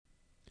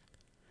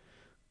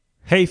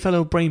Hey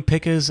fellow brain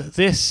pickers,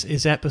 this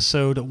is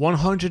episode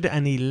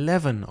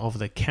 111 of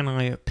the Can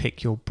I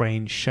Pick Your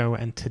Brain show,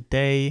 and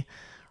today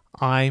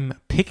I'm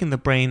picking the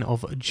brain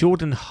of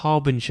Jordan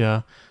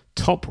Harbinger,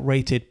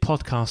 top-rated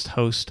podcast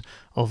host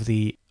of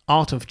the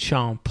Art of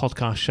Charm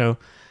podcast show.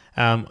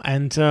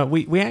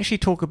 We actually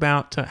talk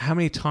about how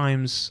many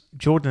times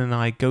Jordan and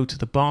I go to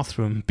the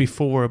bathroom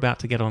before we're about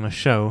to get on a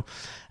show,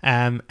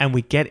 and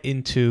we get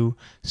into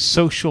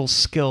social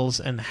skills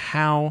and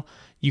how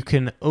you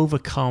can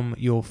overcome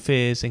your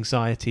fears,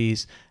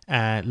 anxieties,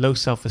 low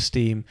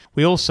self-esteem.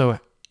 We also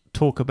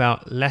talk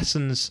about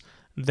lessons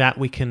that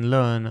we can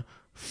learn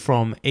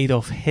from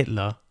Adolf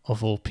Hitler,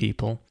 of all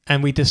people.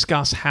 And we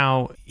discuss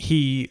how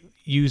he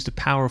used the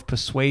power of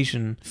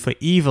persuasion for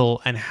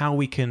evil and how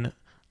we can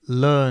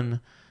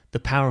learn the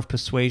power of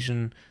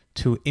persuasion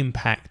to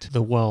impact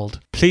the world.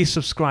 Please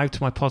subscribe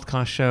to my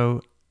podcast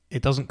show.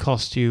 It doesn't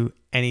cost you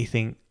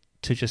anything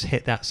to just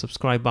hit that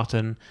subscribe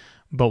button,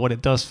 but what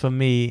it does for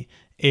me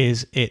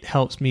is it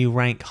helps me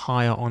rank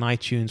higher on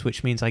iTunes,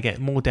 which means I get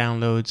more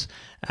downloads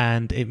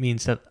and it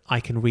means that I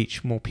can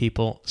reach more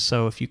people.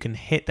 So if you can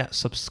hit that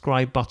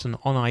subscribe button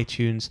on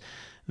iTunes,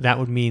 that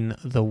would mean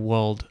the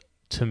world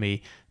to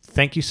me.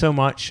 Thank you so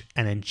much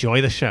and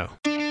enjoy the show.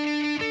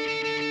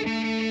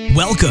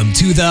 Welcome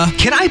to the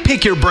Can I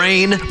Pick Your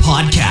Brain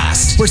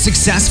podcast, where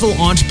successful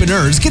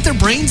entrepreneurs get their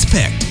brains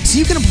picked so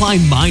you can apply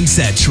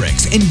mindset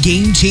tricks and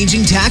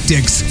game-changing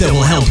tactics that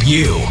will help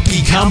you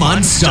become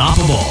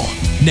unstoppable.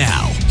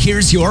 Now,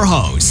 here's your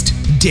host,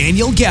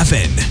 Daniel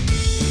Geffen.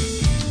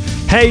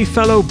 Hey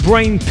fellow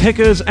brain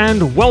pickers,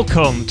 and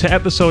welcome to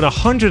episode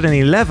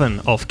 111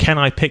 of Can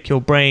I Pick Your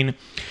Brain.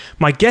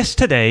 My guest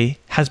today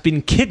has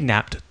been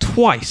kidnapped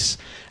twice,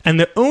 and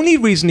the only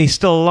reason he's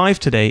still alive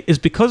today is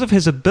because of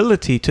his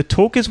ability to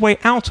talk his way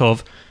out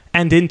of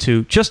and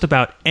into just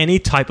about any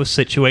type of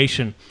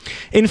situation.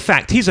 In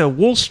fact, he's a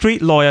Wall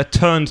Street lawyer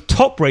turned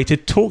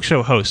top-rated talk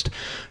show host.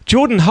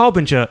 Jordan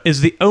Harbinger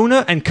is the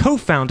owner and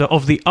co-founder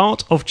of The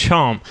Art of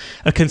Charm,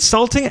 a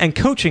consulting and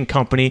coaching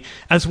company,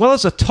 as well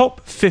as a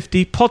top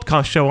 50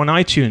 podcast show on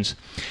iTunes.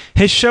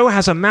 His show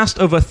has amassed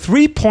over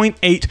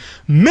 3.8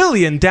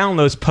 million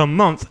downloads per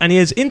month, and he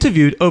has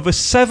interviewed over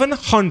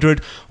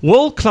 700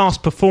 world-class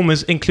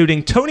performers,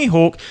 including Tony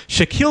Hawk,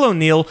 Shaquille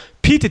O'Neal,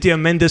 Peter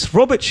Diamandis,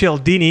 Robert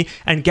Cialdini,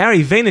 and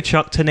Gary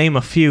Vaynerchuk, to name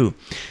a few.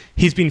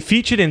 He's been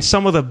featured in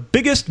some of the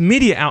biggest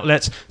media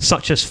outlets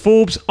such as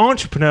Forbes,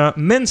 Entrepreneur,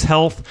 Men's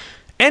Health,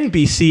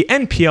 NBC,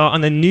 NPR,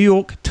 and the New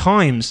York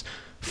Times.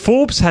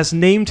 Forbes has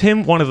named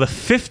him one of the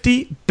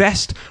 50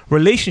 best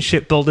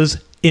relationship builders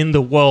in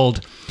the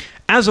world.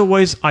 As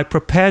always, I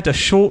prepared a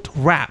short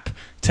rap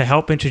to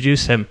help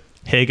introduce him.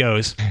 Here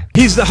goes.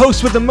 He's the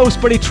host with the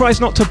most, but he tries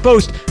not to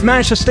boast.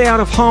 Managed to stay out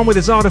of harm with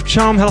his art of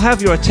charm. He'll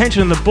have your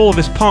attention in the ball of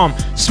his palm.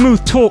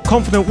 Smooth talk,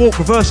 confident walk,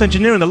 reverse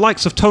engineering the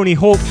likes of Tony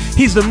Hawk.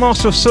 He's the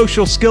master of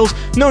social skills.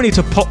 No need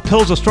to pop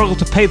pills or struggle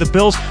to pay the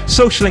bills.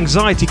 Social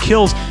anxiety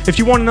kills. If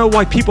you want to know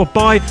why people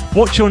buy,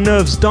 watch your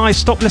nerves die.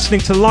 Stop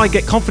listening to lie,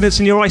 get confidence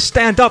in your eyes.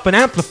 Stand up and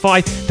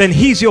amplify, then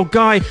he's your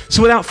guy.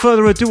 So without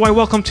further ado, I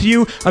welcome to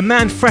you a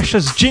man fresh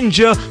as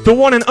ginger, the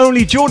one and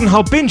only Jordan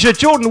Harbinger.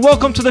 Jordan,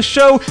 welcome to the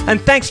show, and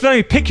thanks for letting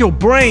me pick your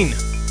brain.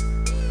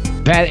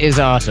 That is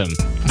awesome.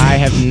 I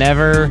have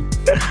never.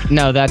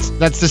 No, that's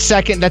the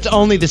second. That's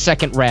only the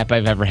second rap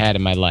I've ever had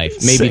in my life.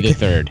 Maybe the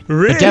third.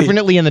 Really? But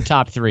definitely in the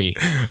top three.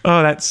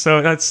 Oh, that's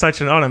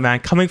such an honor,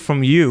 man. Coming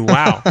from you,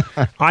 wow.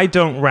 I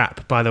don't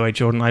rap, by the way,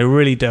 Jordan. I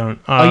really don't.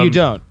 Oh, you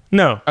don't?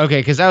 No. Okay,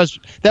 because that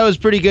was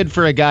pretty good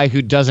for a guy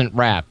who doesn't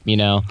rap. You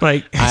know,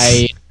 like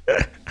I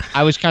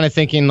was kind of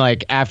thinking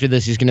like after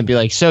this he's gonna be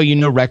like, so you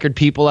know record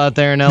people out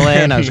there in LA,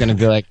 and I was gonna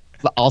be like,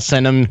 I'll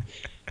send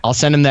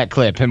him that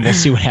clip and we'll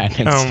see what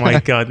happens. Oh my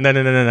God.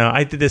 No.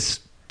 I did this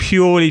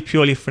purely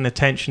for an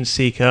attention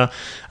seeker,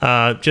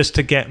 just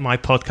to get my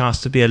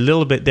podcast to be a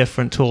little bit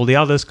different to all the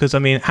others. Because, I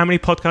mean, how many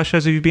podcast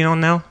shows have you been on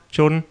now,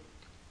 Jordan?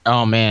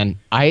 Oh, man.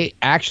 I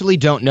actually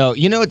don't know.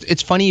 You know,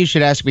 it's funny you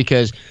should ask,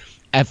 because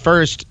at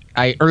first,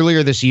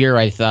 earlier this year,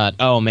 I thought,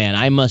 oh, man,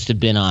 I must have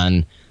been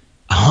on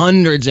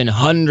hundreds and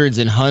hundreds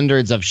and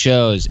hundreds of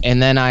shows.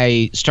 And then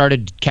I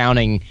started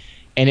counting,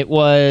 and it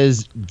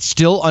was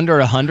still under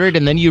 100,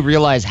 and then you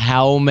realize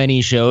how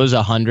many shows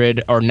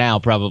 100, or now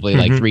probably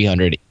like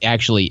 300,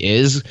 actually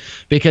is,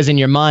 because in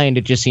your mind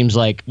it just seems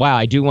like, wow,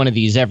 I do one of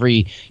these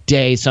every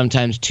day,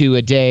 sometimes two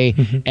a day,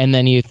 and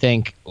then you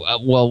think,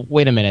 well,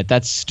 wait a minute,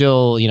 that's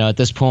still, you know, at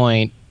this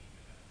point,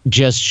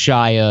 just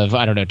shy of,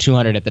 I don't know,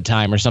 200 at the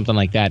time or something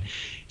like that.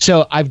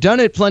 So I've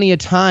done it plenty of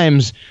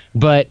times,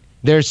 but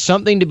there's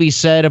something to be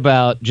said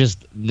about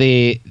just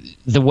the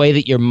way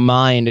that your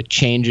mind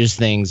changes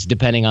things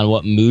depending on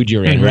what mood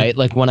you're in, right?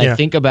 Like when I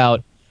think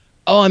about,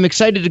 oh, I'm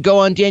excited to go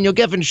on Daniel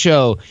Geffen's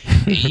show,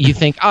 you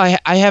think, oh,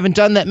 I haven't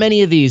done that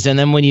many of these. And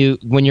then when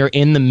you're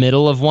in the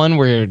middle of one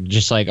where you're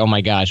just like, oh my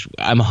gosh,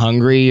 I'm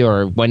hungry,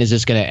 or when is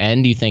this going to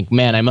end? You think,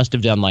 man, I must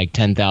have done like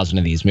 10,000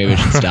 of these. Maybe I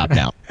should stop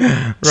now.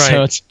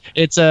 Right.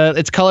 So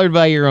it's colored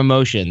by your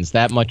emotions.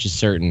 That much is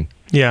certain.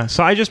 Yeah,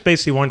 so I just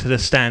basically wanted to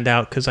stand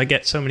out because I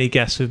get so many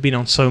guests who've been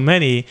on so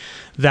many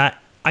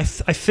that I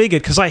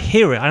figured, because I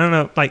hear it. I don't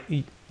know, like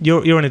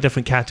you're in a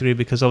different category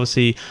because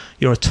obviously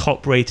you're a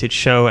top-rated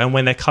show, and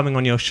when they're coming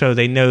on your show,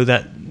 they know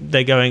that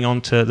they're going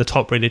on to the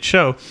top-rated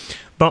show.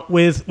 But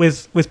with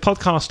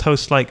podcast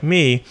hosts like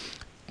me,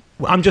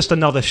 I'm just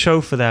another show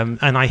for them,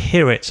 and I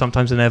hear it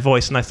sometimes in their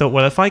voice. And I thought,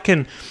 well, if I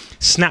can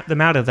snap them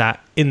out of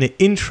that in the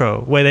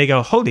intro where they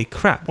go, holy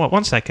crap, what,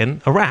 1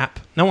 second, a rap?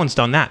 No one's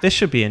done that. This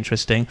should be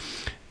interesting.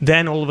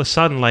 Then all of a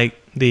sudden, like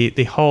the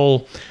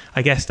whole,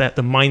 I guess that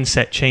the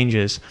mindset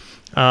changes.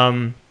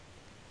 And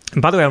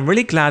by the way, I'm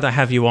really glad I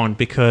have you on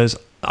because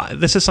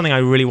this is something I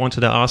really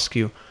wanted to ask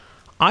you.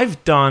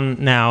 I've done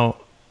now,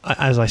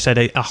 as I said,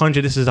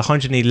 100. This is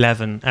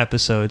 111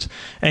 episodes,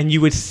 and you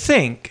would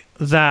think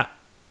that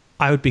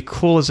I would be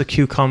cool as a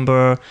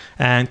cucumber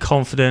and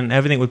confident,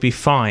 everything would be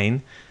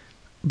fine.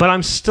 But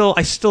I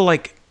still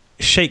like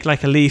shake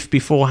like a leaf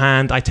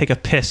beforehand. I take a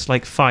piss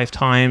like 5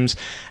 times,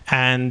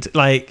 and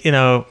like, you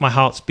know, my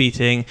heart's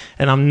beating,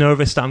 and I'm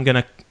nervous that I'm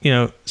gonna, you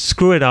know,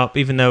 screw it up.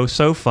 Even though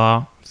so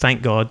far,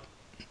 thank God,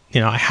 you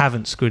know, I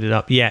haven't screwed it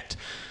up yet.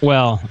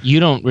 Well, you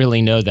don't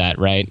really know that,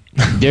 right?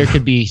 There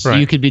could be Right.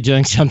 You could be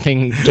doing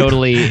something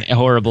totally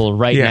horrible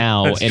right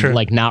now that's and true.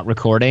 like not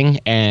recording,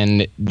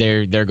 and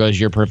there goes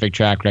your perfect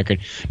track record.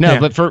 No, Yeah.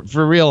 but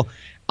for real,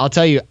 I'll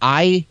tell you,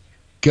 I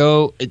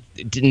go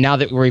now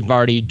that we've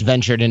already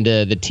ventured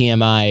into the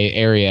TMI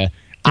area.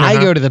 I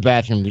go to the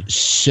bathroom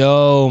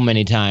so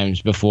many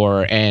times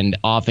before and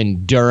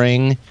often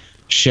during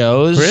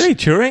shows. Really,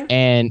 during?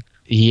 And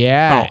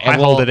yeah, Oh, I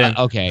hold it in.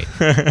 Okay,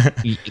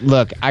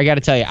 look, I got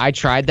to tell you, I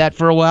tried that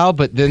for a while,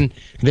 but then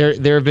there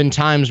have been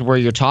times where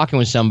you're talking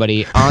with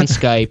somebody on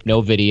Skype,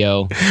 no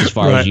video, as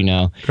far Right. as you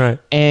know, Right.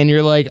 and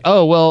you're like,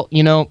 oh well,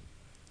 you know,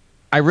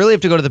 I really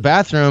have to go to the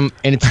bathroom,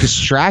 and it's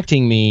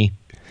distracting me.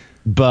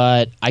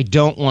 But I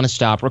don't want to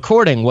stop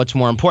recording. What's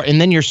more important? And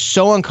then you're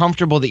so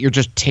uncomfortable that you're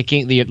just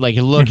ticking, you're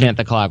looking at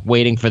the clock,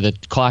 waiting for the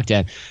clock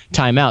to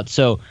time out.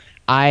 So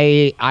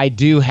I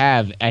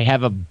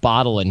have a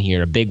bottle in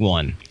here, a big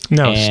one.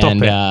 No,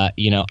 and, stop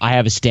it. You know, I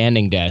have a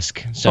standing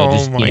desk. So Oh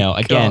just, my you know,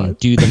 again, God.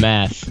 do the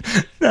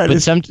math. But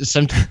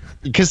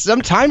because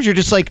sometimes you're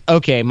just like,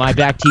 okay, my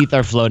back teeth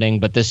are floating,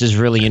 but this is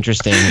really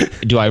interesting.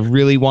 Do I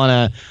really want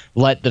to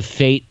let the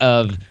fate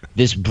of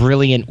this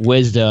brilliant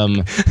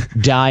wisdom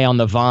die on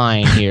the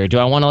vine here? Do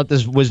I want to let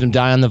this wisdom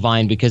die on the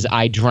vine because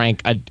I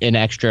drank an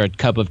extra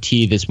cup of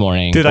tea this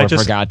morning Dude, or I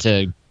just- forgot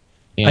to,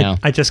 you know?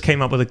 I just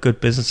came up with a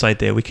good business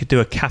idea. We could do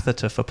a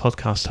catheter for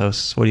podcast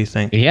hosts. What do you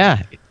think?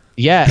 Yeah.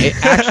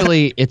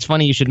 Actually, it's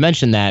funny you should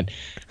mention that.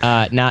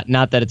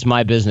 Not that it's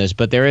my business,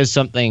 but there is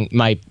something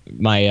my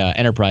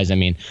enterprise. I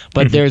mean,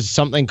 but there's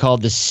something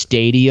called the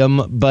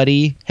Stadium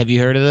Buddy. Have you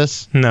heard of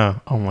this? No.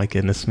 Oh my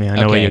goodness me. I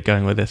know where Okay. you're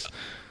going with this.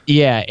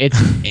 Yeah, it's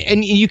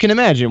and you can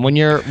imagine when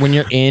you're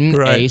in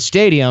Right. a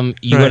stadium,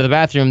 you go Right. to the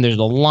bathroom. There's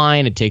a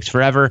line. It takes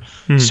forever.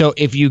 Hmm. So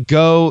if you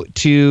go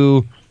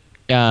to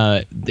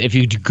if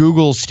you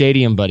Google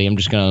Stadium Buddy, I'm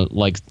just gonna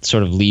like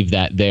sort of leave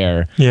that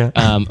there. Yeah.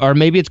 Or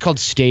maybe it's called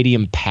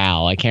Stadium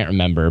Pal. I can't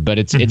remember, but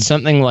it's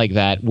something like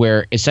that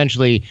where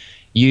essentially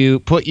you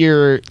put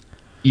your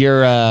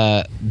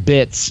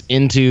bits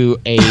into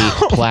a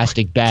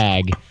plastic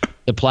bag.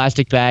 The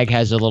plastic bag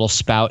has a little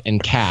spout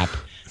and cap.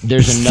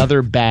 There's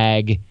another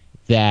bag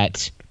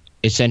that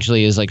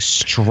essentially is like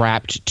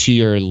strapped to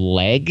your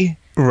leg,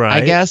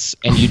 Right. I guess,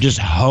 and you just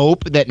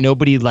hope that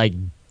nobody like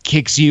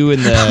kicks you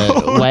in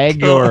the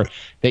leg or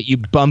that you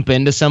bump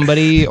into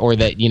somebody or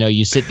that, you know,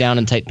 you sit down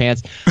in tight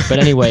pants. But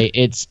anyway,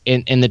 it's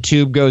and the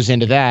tube goes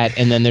into that,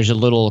 and then there's a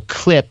little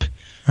clip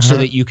so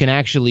that you can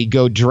actually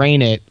go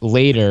drain it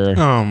later.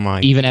 Oh my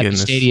Even at the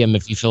goodness. stadium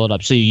if you fill it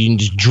up. So you can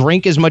just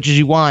drink as much as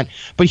you want.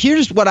 But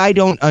here's what I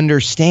don't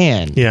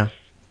understand. Yeah.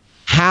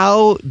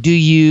 How do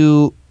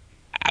you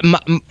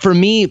for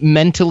me,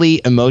 mentally,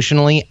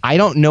 emotionally, I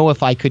don't know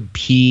if I could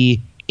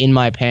pee in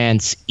my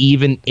pants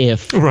even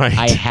if Right.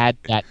 I had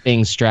that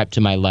thing strapped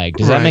to my leg.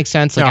 Does Right. that make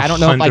sense? Like, I don't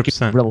know if I could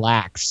 100%.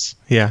 relax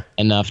Yeah.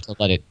 enough to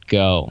let it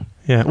go.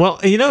 Yeah. Well,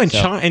 you know, in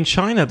So- in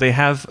China, they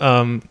have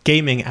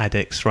gaming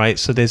addicts, right?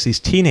 So there's these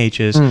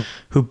teenagers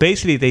who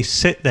basically they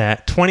sit there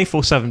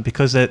 24/7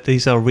 because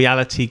these are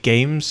reality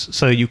games.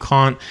 So you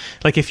can't,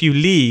 like, if you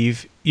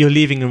leave, you're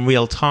leaving in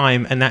real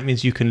time, and that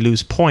means you can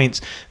lose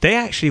points. They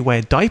actually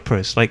wear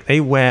diapers, like they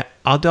wear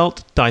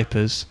adult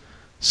diapers,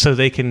 so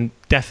they can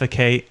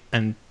defecate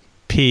and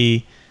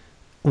pee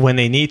when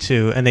they need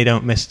to, and they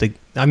don't miss the.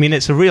 I mean,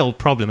 it's a real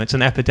problem. It's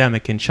an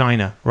epidemic in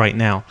China right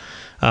now.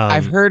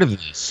 I've heard of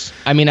this.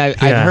 I mean, I've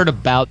heard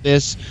about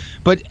this,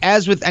 but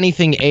as with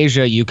anything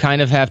Asia, you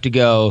kind of have to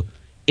go,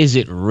 is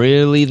it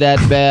really that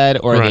bad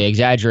or are Right. they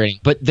exaggerating?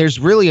 But there's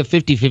really a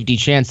 50-50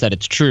 chance that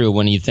it's true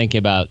when you think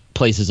about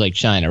places like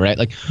China, right?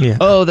 Like, Yeah.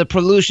 oh, the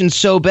pollution's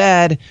so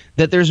bad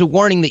that there's a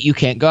warning that you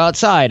can't go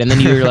outside. And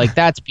then you're like,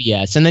 that's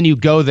BS. And then you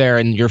go there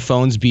and your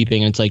phone's beeping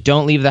and it's like,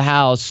 don't leave the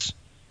house,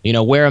 you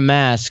know, wear a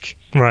mask.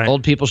 Right.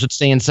 Old people should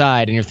stay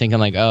inside. And you're thinking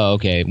like, oh,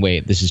 okay,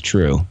 wait, this is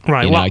true.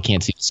 Right, You know, well- I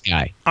can't see the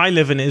sky. I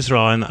live in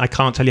Israel, and I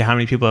can't tell you how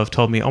many people have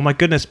told me, "Oh my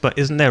goodness, but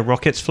isn't there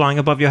rockets flying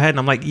above your head?" And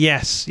I'm like,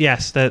 "Yes,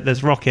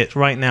 there's rockets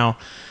right now."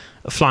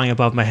 flying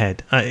above my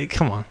head.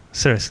 Come on,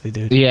 seriously,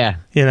 dude. Yeah.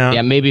 You know?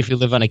 Yeah, maybe if you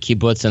live on a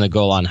kibbutz in the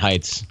Golan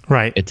Heights.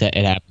 Right. It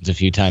happens a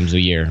few times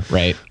a year,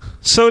 right?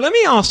 So let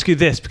me ask you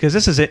this, because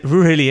this is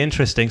really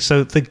interesting.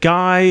 So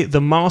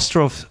the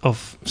master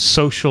of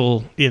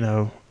social,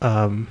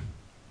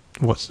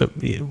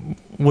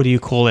 what do you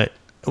call it?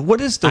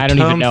 What is the term? I don't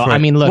even know. For it? I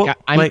mean, look,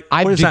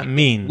 what does that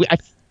mean?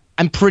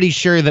 I'm pretty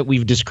sure that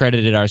we've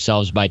discredited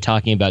ourselves by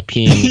talking about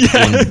peeing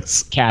in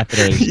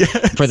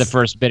catheters for the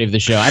first bit of the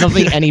show. I don't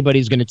think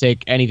anybody's going to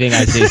take anything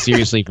I say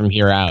seriously from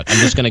here out. I'm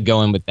just going to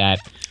go in with that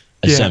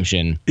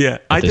assumption. Yeah,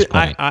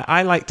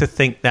 I like to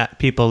think that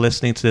people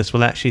listening to this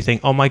will actually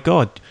think, oh my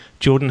God,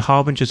 Jordan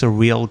Harbinger's a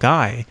real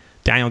guy.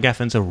 Daniel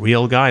Geffen's a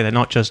real guy. They're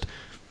not just,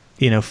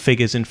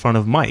 figures in front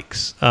of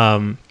mics.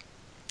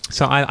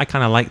 So I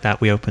kind of like that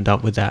we opened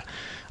up with that.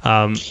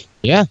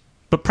 Yeah.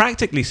 But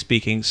practically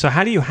speaking, so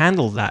how do you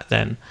handle that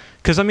then?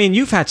 Because, I mean,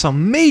 you've had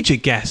some major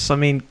guests. I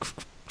mean,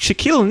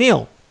 Shaquille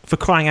O'Neal, for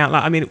crying out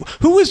loud. I mean,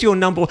 who was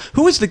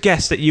the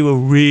guest that you were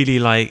really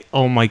like,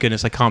 oh my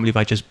goodness, I can't believe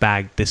I just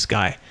bagged this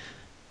guy?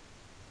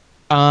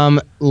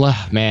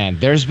 Man,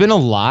 there's been a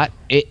lot.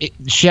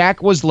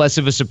 Shaq was less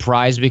of a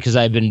surprise because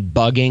I've been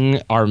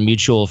bugging our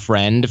mutual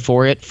friend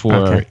for it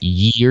for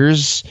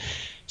years.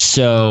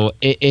 So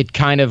it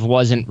kind of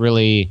wasn't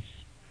really...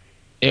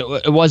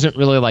 It wasn't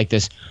really like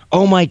this,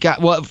 oh my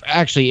God. Well,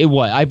 actually, it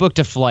was. I booked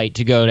a flight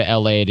to go to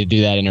LA to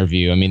do that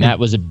interview. I mean, that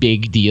was a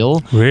big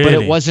deal. Really? But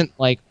it wasn't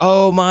like,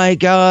 oh my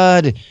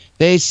God,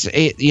 this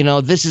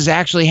is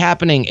actually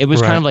happening. It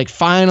was kind of like,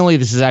 finally,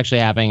 this is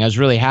actually happening. I was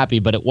really happy,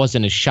 but it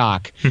wasn't a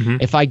shock. Mm-hmm.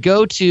 If I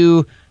go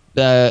to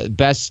the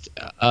best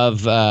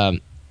of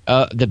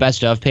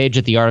page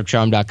at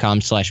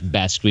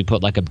theartofcharm.com/best, we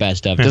put like a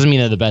best of. It doesn't mean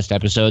they're the best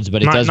episodes,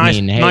 but it does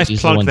mean, hey, nice these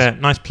plug are the ones. there.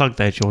 Nice plug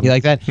there, Jordan. You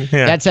like that?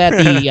 Yeah. That's at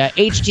the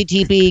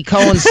http://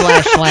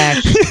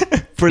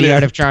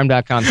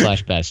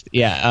 theartofcharm.com/best.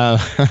 Yeah.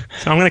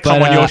 So I'm going to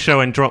come on your show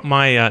and drop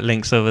my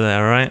links over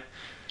there, all right?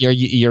 Your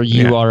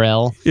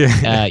URL,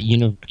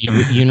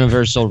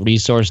 Universal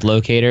Resource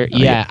Locator.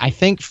 Yeah, I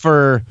think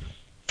for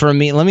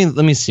me, let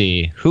me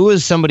see. Who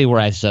is somebody where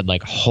I said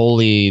like,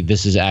 holy,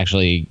 this is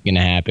actually going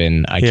to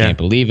happen. I can't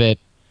believe it.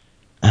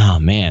 Oh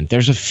man,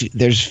 there's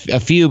a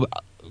few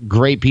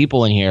great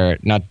people in here.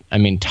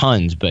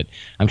 Tons, but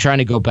I'm trying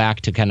to go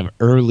back to kind of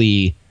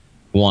early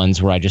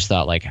ones where I just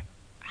thought like,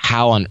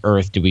 how on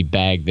earth do we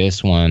bag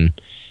this one?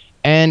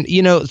 And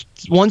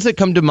ones that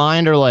come to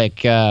mind are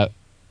like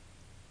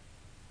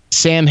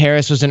Sam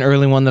Harris was an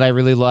early one that I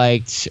really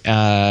liked.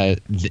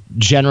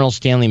 General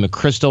Stanley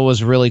McChrystal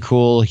was really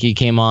cool. He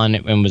came on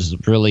and was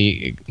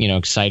really,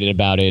 excited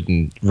about it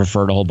and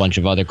referred a whole bunch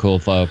of other cool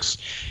folks.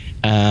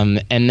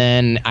 And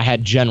then I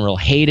had General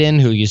Hayden,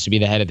 who used to be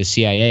the head of the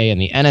CIA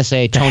and the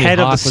NSA. The head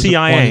of the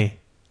CIA.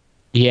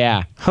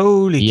 Yeah.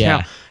 Holy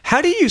cow.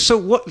 How do you,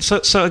 so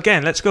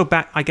again, let's go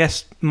back. I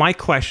guess my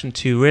question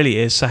to you really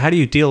is, so how do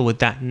you deal with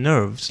that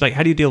nerves? Like,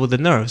 how do you deal with the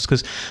nerves?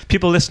 Because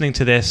people listening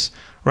to this,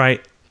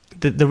 right,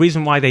 the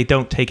reason why they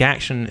don't take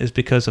action is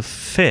because of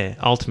fear,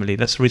 ultimately.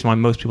 That's the reason why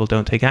most people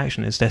don't take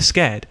action, is they're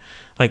scared.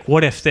 Like,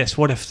 what if this?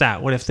 What if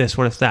that? What if this?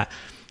 What if that?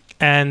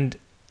 And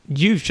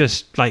you've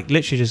just, like,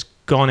 literally just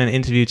gone and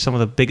interviewed some of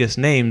the biggest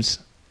names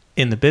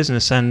in the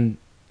business, and,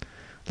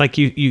 like,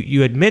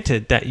 you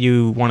admitted that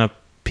you want to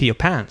pee your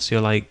pants.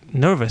 You're, like,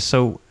 nervous.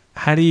 So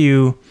how do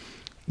you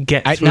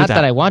get through that? Not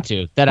that I want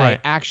to. That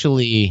I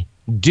actually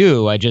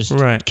do. I just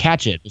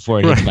catch it before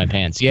it hits my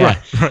pants.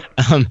 Yeah. Right.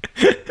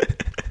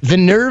 The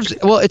nerves.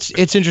 Well,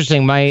 it's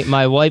interesting.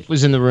 My wife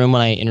was in the room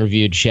when I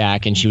interviewed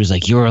Shaq, and she was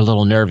like, "You're a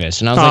little nervous,"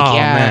 and I was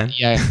like,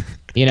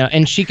 "Yeah."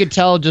 And she could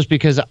tell just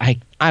because I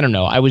don't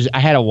know. I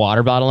had a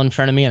water bottle in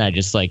front of me, and I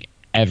just like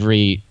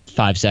every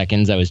 5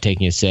 seconds I was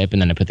taking a sip,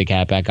 and then I put the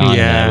cap back on, and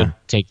then I would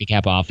take the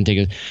cap off and take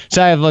it.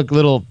 So I have like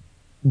little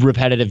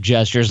repetitive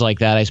gestures like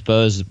that, I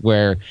suppose,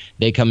 where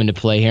they come into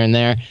play here and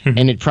there,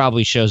 and it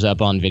probably shows up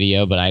on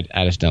video, but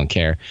I just don't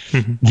care.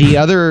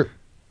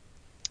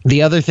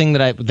 The other thing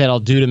that I'll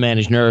do to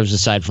manage nerves,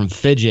 aside from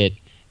fidget,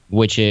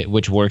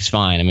 which works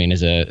fine. I mean,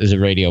 as a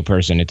radio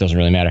person, it doesn't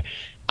really matter.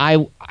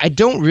 I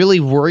don't really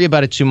worry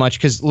about it too much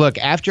because, look,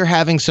 after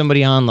having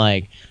somebody on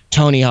like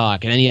Tony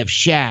Hawk, and then you have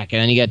Shaq,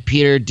 and then you got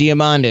Peter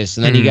Diamandis,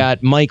 and then you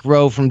got Mike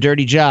Rowe from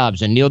Dirty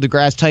Jobs, and Neil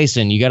deGrasse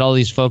Tyson. You got all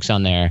these folks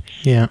on there.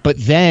 Yeah. But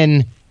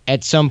then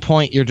at some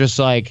point, you're just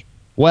like,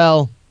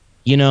 well,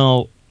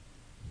 none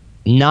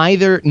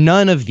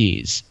of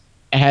these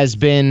has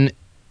been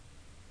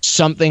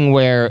something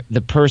where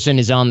the person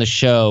is on the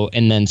show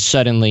and then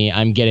suddenly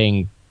I'm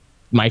getting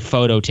my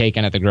photo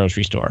taken at the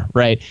grocery store,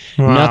 right?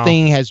 Wow.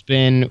 Nothing has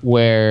been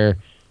where,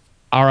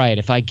 all right,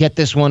 if I get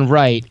this one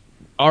right,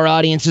 our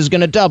audience is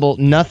going to double.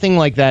 Nothing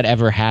like that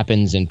ever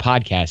happens in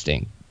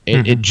podcasting.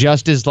 It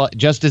just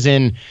as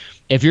in,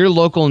 if your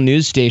local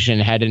news station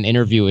had an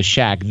interview with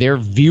Shaq, their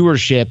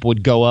viewership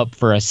would go up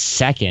for a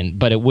second,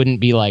 but it wouldn't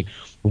be like,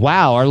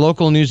 wow, our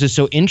local news is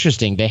so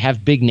interesting. They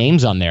have big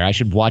names on there. I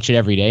should watch it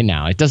every day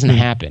now. It doesn't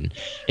happen.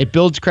 It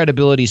builds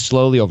credibility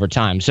slowly over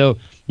time. So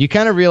you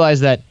kind of realize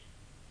that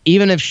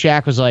even if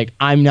Shaq was like,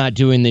 I'm not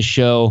doing this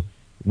show,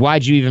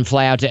 why'd you even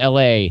fly out to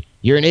LA?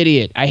 You're an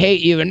idiot. I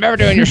hate you and never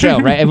doing your show,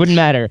 right? It wouldn't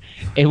matter.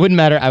 It wouldn't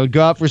matter. I would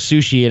go out for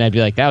sushi and I'd be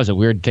like, that was a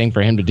weird thing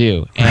for him to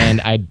do.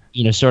 And I'd,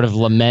 sort of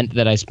lament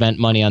that I spent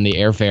money on the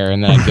airfare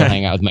and then I'd go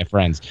hang out with my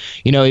friends.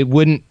 It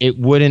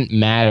wouldn't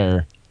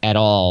matter at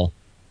all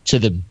to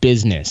the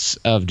business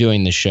of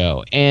doing the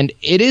show. And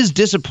it is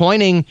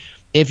disappointing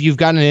if you've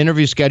got an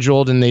interview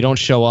scheduled and they don't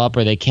show up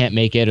or they can't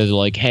make it, or they're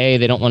like, hey,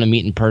 they don't want to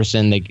meet in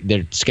person.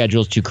 Their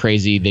schedule's too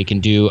crazy. They can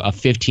do a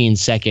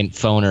 15-second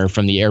phoner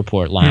from the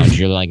airport lounge.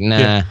 You're like,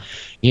 nah,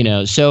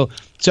 So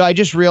I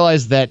just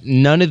realized that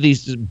none of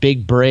these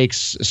big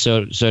breaks,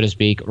 so to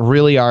speak,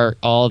 really are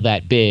all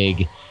that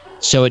big.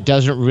 So it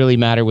doesn't really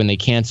matter when they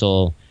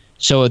cancel.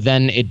 So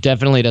then it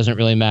definitely doesn't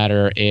really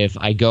matter if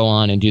I go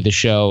on and do the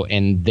show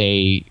and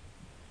they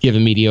give a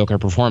mediocre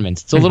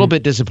performance. It's a little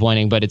bit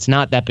disappointing, but it's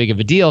not that big of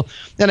a deal.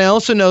 And I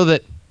also know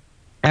that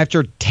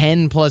after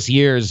 10 plus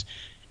years,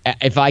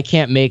 if I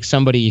can't make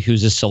somebody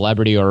who's a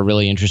celebrity or a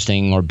really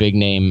interesting or big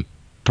name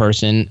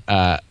person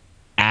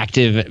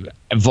active,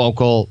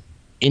 vocal,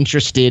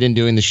 interested in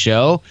doing the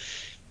show,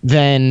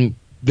 then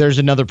there's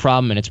another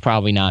problem, and it's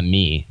probably not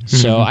me.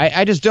 So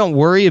I just don't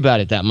worry about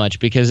it that much,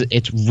 because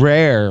it's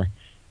rare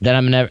that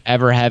I'm going to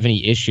ever have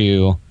any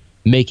issue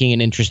making an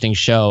interesting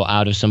show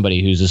out of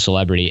somebody who's a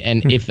celebrity.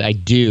 And if I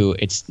do,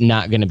 it's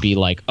not going to be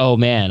like, oh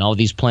man, all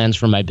these plans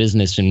for my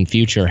business in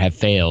future have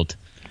failed.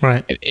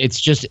 Right.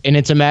 It's just, and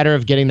it's a matter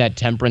of getting that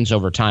temperance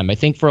over time. I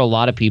think for a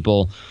lot of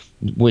people,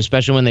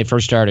 especially when they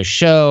first start a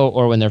show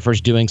or when they're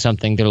first doing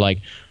something, they're like,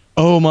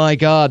 oh my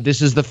God,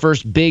 this is the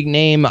first big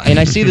name. And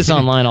I see this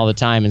online all the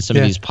time in some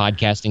of these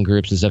podcasting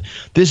groups and stuff.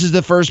 This is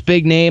the first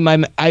big name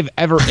I've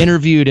ever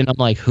interviewed. And I'm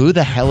like, who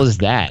the hell is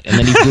that? And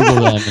then you Google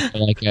them, and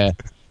they're like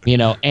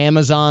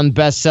Amazon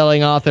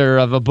best-selling author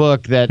of a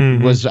book that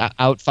was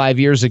out 5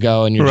 years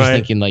ago, and you're just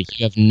thinking, like,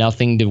 you have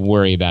nothing to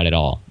worry about at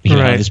all.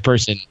 This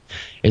person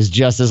is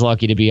just as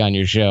lucky to be on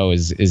your show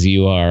as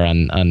you are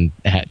on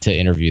to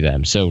interview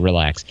them. So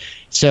relax.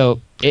 So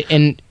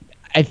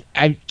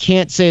I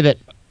can't say that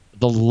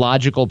the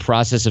logical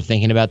process of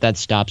thinking about that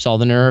stops all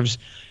the nerves,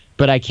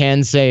 but I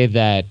can say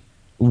that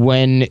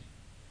when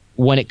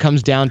it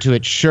comes down to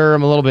it, sure,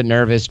 I'm a little bit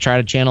nervous. Try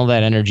to channel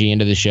that energy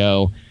into the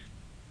show.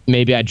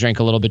 Maybe I drink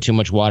a little bit too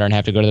much water and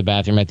have to go to the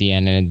bathroom at the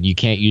end, and you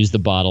can't use the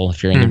bottle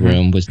if you're in the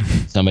room with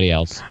somebody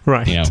else.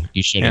 Right.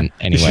 You shouldn't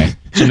anyway.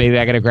 So maybe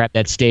I got to grab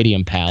that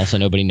Stadium Pal so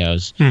nobody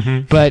knows.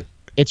 But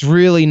it's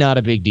really not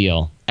a big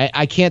deal.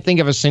 I can't think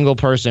of a single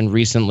person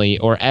recently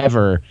or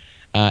ever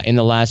in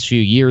the last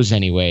few years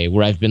anyway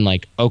where I've been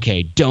like,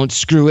 okay, don't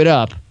screw it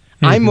up.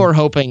 I'm more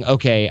hoping,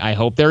 okay, I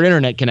hope their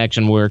internet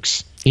connection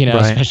works,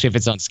 especially if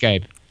it's on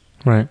Skype.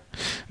 Right.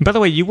 By the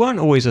way, you weren't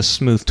always a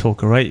smooth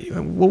talker, right?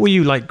 What were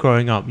you like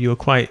growing up? You were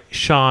quite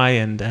shy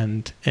and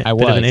a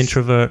bit of an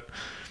introvert.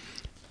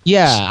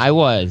 Yeah, I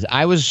was.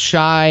 I was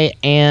shy,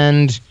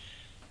 and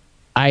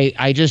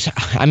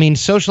I mean,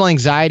 social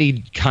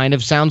anxiety kind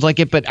of sounds like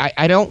it, but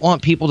I don't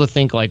want people to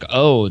think like,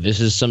 oh, this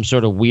is some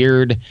sort of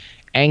weird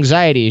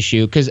anxiety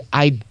issue, because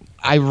I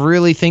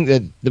really think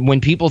that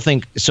when people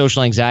think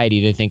social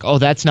anxiety, they think, oh,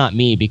 that's not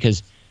me,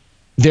 because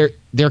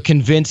they're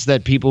convinced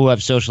that people who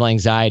have social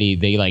anxiety,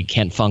 they like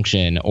can't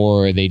function,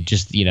 or they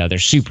just, they're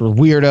super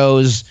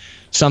weirdos,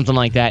 something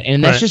like that.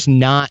 And that's just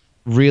not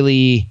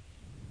really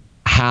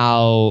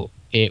how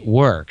it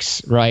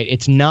works, right?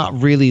 It's not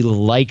really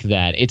like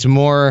that. It's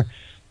more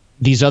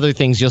these other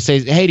things. You'll say,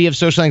 hey, do you have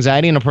social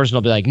anxiety? And a person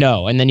will be like,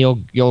 no. And then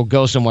you'll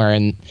go somewhere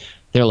and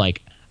they're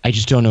like, I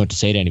just don't know what to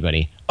say to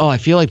anybody. Oh, I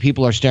feel like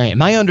people are staring.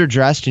 Am I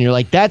underdressed? And you're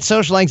like, that's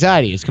social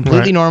anxiety. It's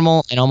completely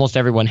normal, and almost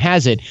everyone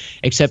has it,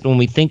 except when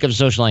we think of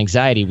social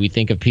anxiety, we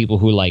think of people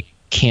who like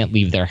can't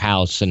leave their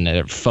house and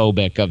they're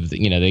phobic of,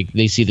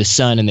 they see the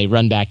sun and they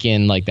run back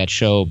in, like that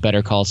show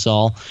Better Call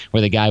Saul,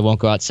 where the guy won't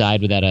go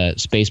outside without a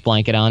space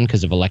blanket on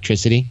because of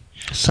electricity.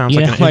 Sounds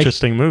like an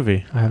interesting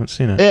movie. I haven't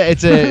seen it.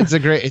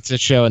 It's a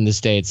show in the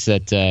States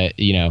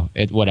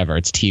that whatever,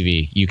 it's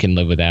TV. You can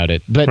live without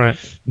it. But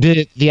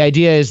the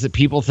idea is that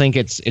people think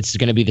it's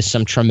going to be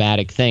some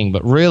traumatic thing,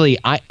 but really,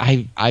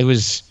 I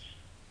was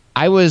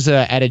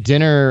at a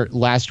dinner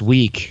last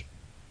week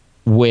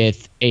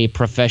with a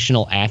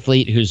professional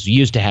athlete who's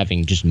used to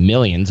having just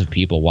millions of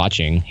people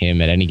watching him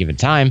at any given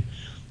time,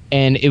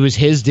 and it was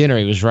his dinner.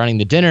 He was running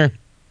the dinner,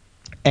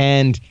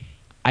 and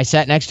I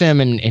sat next to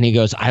him, and he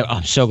goes,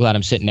 I'm so glad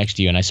I'm sitting next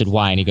to you. And I said,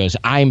 why? And he goes,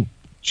 I'm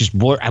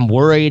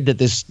worried that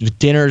this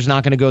dinner is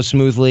not going to go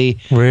smoothly.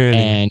 Really?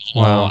 And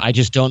I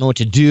just don't know what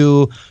to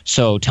do.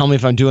 So tell me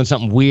if I'm doing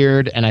something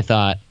weird. And I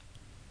thought,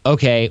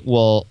 okay,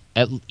 well,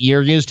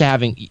 you're used to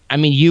having,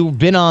 you've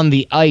been on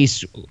the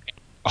ice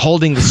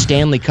holding the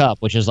Stanley Cup,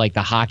 which is like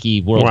the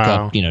hockey World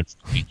Cup,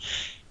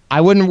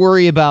 I wouldn't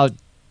worry about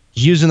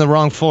using the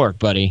wrong fork,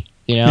 buddy.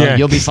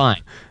 You'll be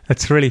fine.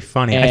 That's really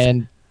funny.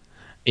 And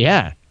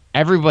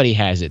everybody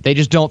has it. They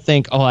just don't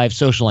think, oh, I have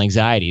social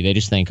anxiety. They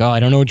just think, oh, I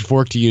don't know which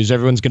fork to use.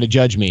 Everyone's going to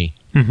judge me.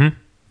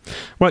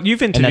 Well,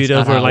 you've interviewed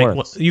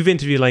you've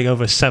interviewed like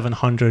over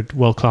 700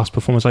 world-class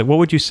performers. Like, what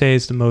would you say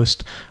is the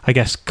most, I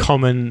guess,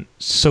 common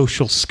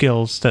social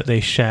skills that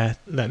they share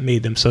that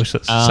made them so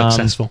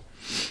successful?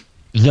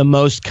 The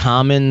most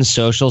common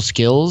social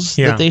skills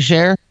that they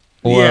share?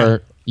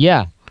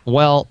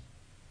 Well,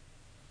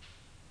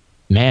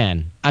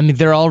 man, I mean,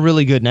 they're all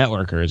really good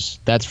networkers.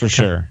 That's for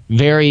sure.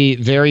 Very,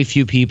 very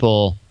few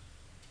people,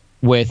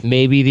 with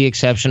maybe the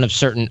exception of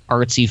certain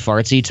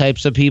artsy-fartsy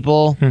types of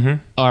people,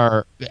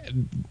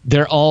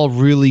 they're all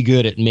really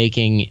good at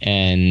making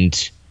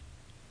and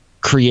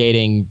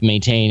creating,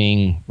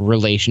 maintaining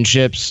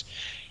relationships.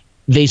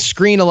 They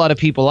screen a lot of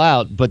people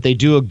out, but they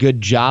do a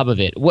good job of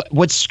it.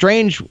 What's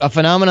strange, a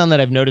phenomenon that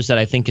I've noticed that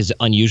I think is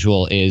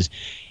unusual, is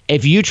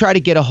if you try to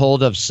get a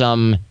hold of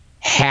some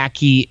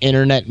hacky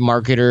internet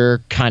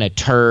marketer kind of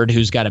turd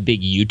who's got a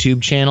big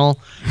YouTube channel,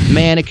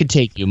 man, it could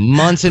take you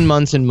months and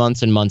months and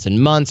months and months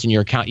and months, and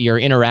you're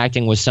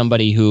interacting with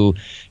somebody who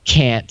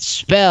can't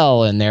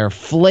spell, and they're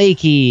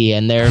flaky,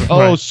 and they're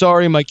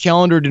sorry, my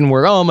calendar didn't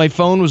work, my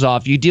phone was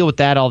off. You deal with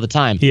that all the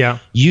time. Yeah.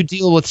 You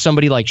deal with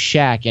somebody like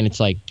Shaq, and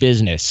it's like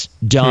business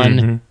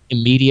done,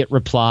 immediate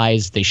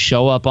replies, they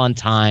show up on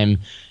time.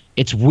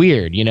 It's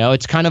weird,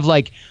 it's kind of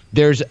like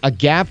there's a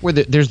gap where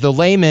there's the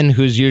layman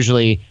who's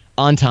usually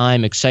on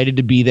time, excited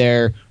to be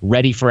there,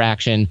 ready for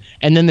action.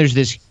 And then there's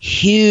this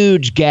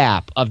huge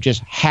gap of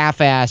just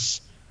half-ass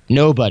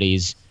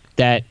nobodies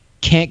that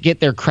can't get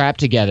their crap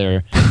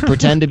together,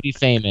 pretend to be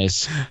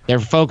famous. They're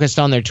focused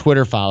on their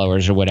Twitter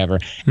followers or whatever.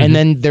 And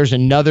then there's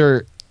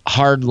another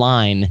hard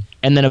line.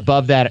 And then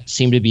above that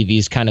seem to be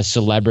these kind of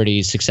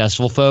celebrities,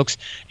 successful folks.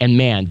 And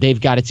man,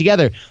 they've got it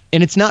together.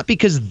 And it's not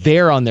because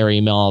they're on their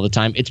email all the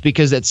time. It's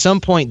because at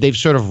some point they've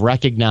sort of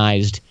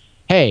recognized,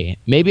 hey,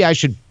 maybe I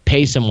should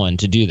pay someone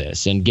to do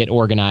this and get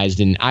organized,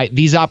 and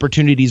these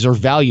opportunities are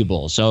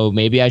valuable, so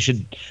maybe I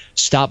should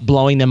stop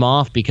blowing them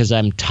off because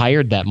I'm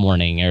tired that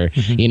morning, or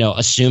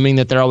assuming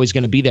that they're always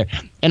going to be there.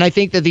 And I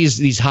think that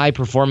these high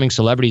performing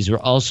celebrities are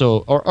also,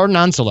 or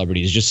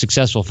non-celebrities, just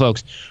successful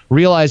folks,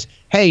 realize,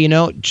 hey,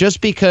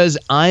 just because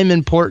I'm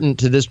important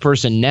to this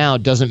person now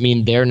doesn't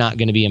mean they're not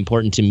going to be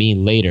important to me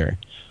later.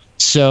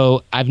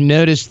 So I've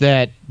noticed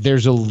that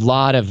there's a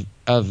lot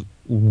of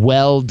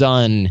well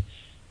done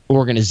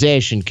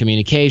organization,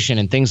 communication,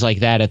 and things like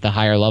that at the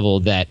higher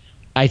level that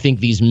I think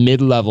these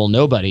mid-level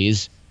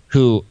nobodies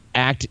who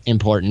act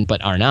important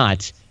but are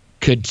not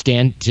could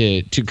stand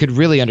to could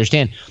really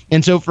understand.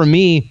 And so for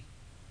me,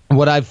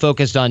 what I've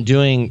focused on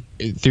doing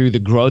through the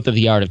growth of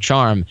the Art of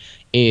Charm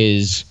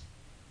is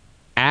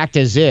act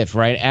as if,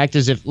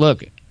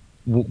 look,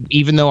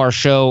 even though our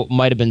show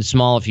might have been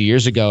small a few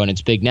years ago and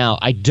it's big now,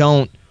 I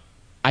don't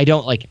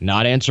like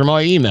not answer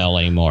my email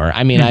anymore.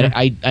 I mean,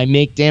 I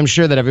make damn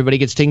sure that everybody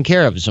gets taken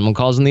care of. If someone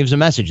calls and leaves a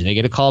message, they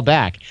get a call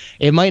back.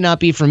 It might not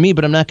be for me,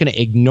 but I'm not going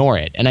to ignore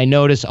it. And I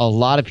notice a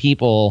lot of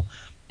people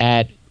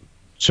at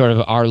sort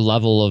of our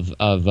level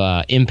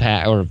of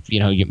impact, or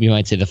you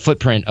might say the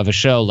footprint of a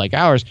show like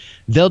ours,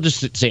 they'll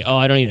just say,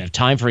 I don't even have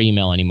time for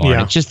email anymore.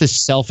 And it's just this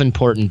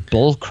self-important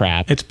bull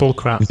crap. It's bull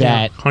crap.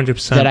 That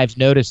 100%. That I've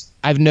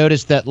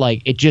noticed that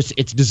like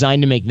it's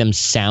designed to make them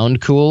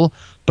sound cool,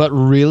 but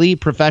really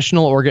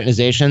professional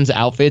organizations,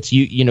 outfits,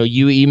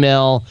 you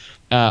email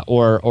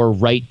or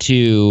write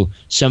to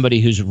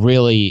somebody who's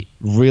really,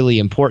 really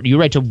important. You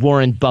write to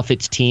Warren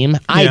Buffett's team.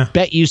 I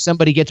bet you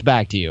somebody gets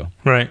back to you.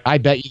 Right. I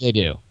bet you they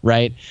do.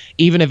 Right.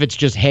 Even if it's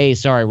just, hey,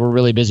 sorry, we're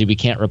really busy. We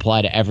can't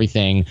reply to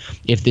everything.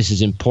 If this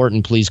is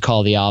important, please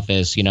call the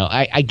office.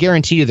 I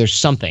guarantee you there's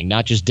something,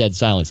 not just dead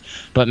silence.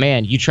 But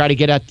man, you try to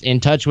get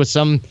in touch with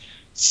some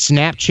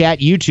Snapchat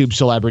YouTube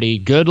celebrity,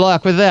 good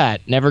luck with that.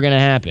 Never going to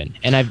happen.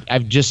 And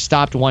I've just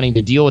stopped wanting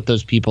to deal with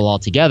those people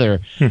altogether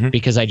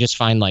because I just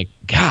find like,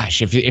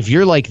 gosh, if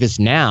you're like this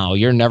now,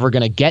 you're never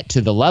going to get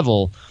to the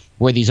level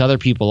where these other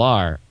people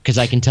are, because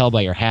I can tell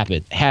by your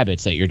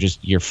habits that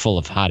you're full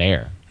of hot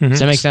air. Does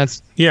that make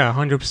sense? Yeah,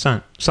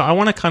 100%. So I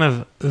want to kind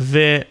of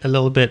veer a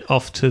little bit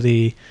off to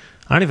I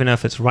don't even know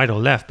if it's right or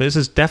left, but this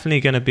is definitely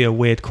going to be a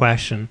weird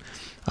question.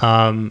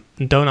 Don't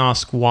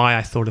ask why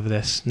I thought of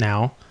this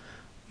now.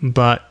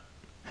 But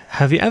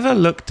have you ever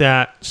looked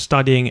at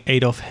studying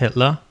Adolf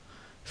Hitler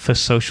for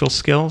social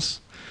skills?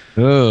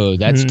 Oh,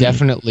 that's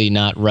definitely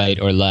not right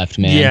or left,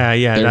 man.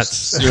 Yeah, There's that's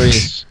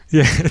serious.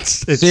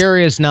 it's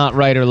serious not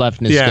right or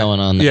leftness going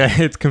on there.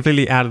 Yeah, it's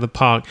completely out of the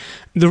park.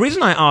 The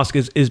reason I ask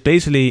is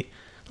basically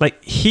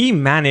like he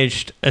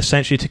managed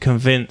essentially to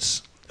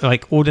convince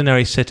like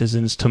ordinary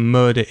citizens to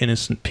murder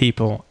innocent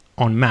people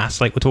en masse.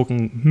 Like we're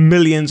talking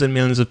millions and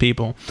millions of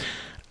people.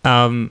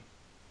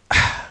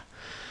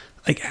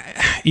 Like,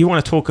 you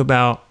want to talk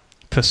about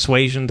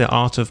persuasion, the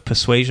art of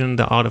persuasion,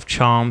 the art of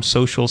charm,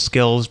 social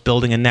skills,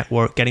 building a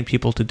network, getting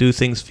people to do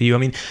things for you. I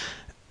mean,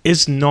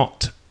 is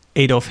not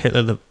Adolf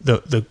Hitler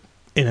the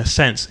in a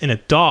sense, in a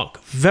dark,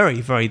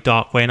 very, very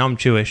dark way, and I'm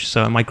Jewish,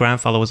 so my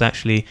grandfather was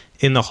actually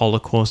in the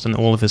Holocaust and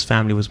all of his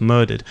family was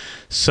murdered.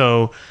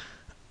 So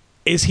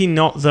is he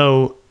not,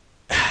 though,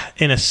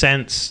 in a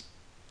sense,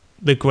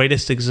 the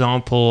greatest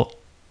example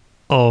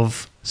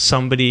of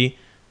somebody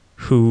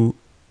who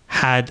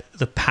had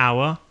the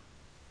power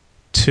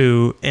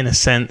to, in a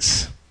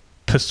sense,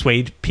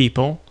 persuade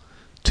people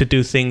to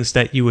do things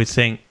that you would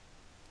think,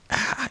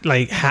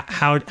 like,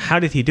 how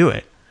did he do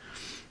it?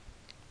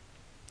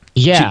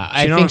 Yeah,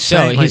 do you know I think so.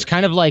 saying? He's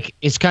kind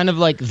of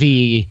like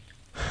the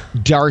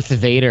Darth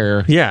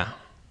Vader, Yeah.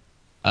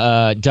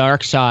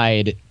 dark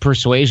side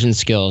persuasion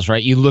skills,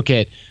 right? You look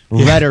at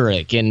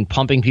rhetoric and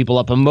pumping people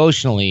up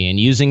emotionally and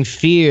using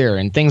fear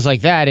and things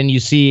like that, and you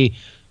see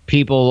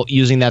people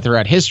using that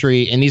throughout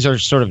history, and these are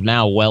sort of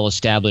now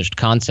well-established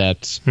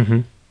concepts.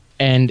 Mm-hmm.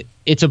 And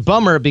it's a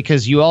bummer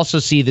because you also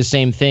see the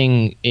same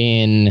thing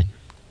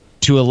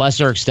to a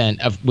lesser extent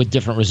with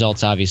different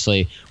results,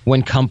 obviously,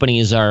 when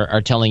companies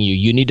are telling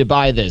you need to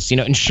buy this.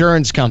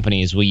 Insurance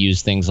companies will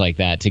use things like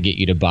that to get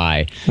you to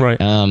buy. Right.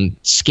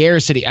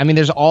 Scarcity. I mean,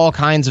 there's all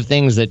kinds of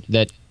things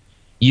that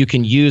you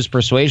can use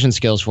persuasion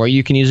skills for.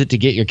 You can use it to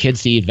get your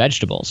kids to eat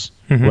vegetables,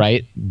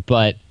 right?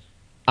 But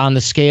on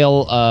the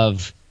scale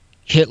of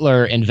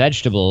Hitler and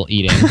vegetable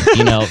eating,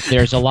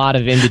 there's a lot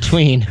of in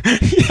between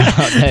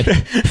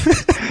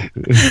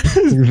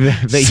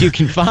that you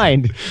can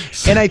find.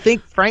 And I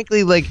think,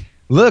 frankly, look,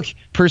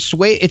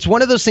 it's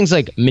one of those things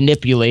like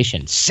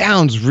manipulation.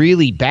 Sounds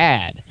really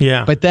bad.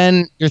 Yeah. But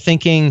then you're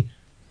thinking,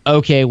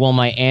 okay, well,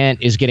 my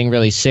aunt is getting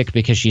really sick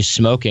because she's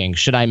smoking.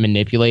 Should I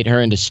manipulate her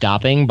into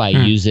stopping by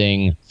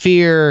using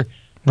fear,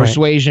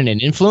 persuasion,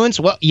 and influence?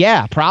 Well,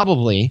 yeah,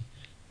 probably.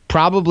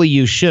 Probably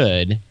you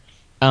should.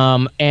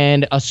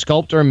 And a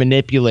sculptor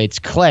manipulates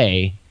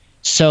clay.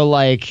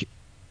 So,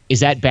 is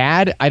that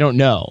bad? I don't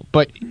know.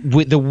 But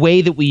the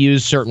way that we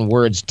use certain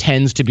words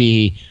tends to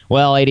be,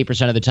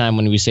 80% of the time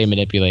when we say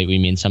manipulate, we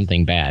mean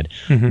something bad.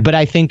 But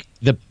I think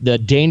the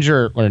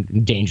danger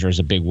is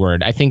a big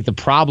word. I think the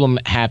problem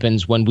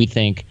happens when we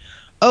think,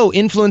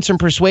 influence and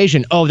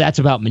persuasion. That's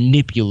about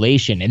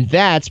manipulation, and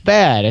that's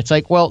bad. It's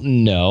like, well,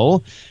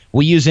 no.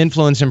 We use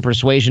influence and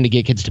persuasion to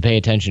get kids to pay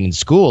attention in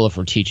school if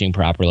we're teaching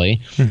properly.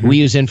 We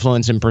use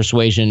influence and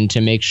persuasion to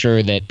make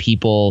sure that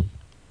people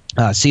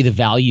see the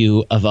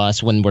value of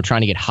us when we're trying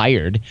to get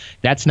hired.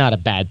 That's not a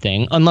bad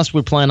thing unless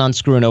we plan on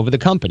screwing over the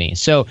company.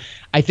 So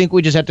I think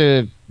we just have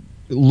to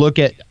look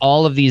at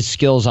all of these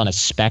skills on a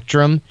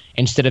spectrum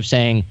instead of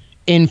saying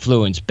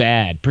influence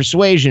bad,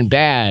 persuasion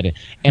bad.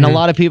 And a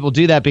lot of people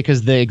do that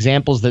because the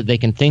examples that they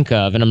can think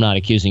of, and I'm not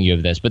accusing you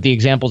of this, but the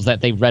examples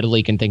that they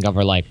readily can think of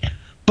are like,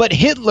 but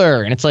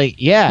Hitler. And it's like,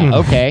 yeah,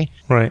 okay.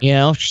 Right.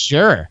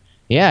 Sure.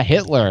 Yeah,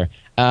 Hitler.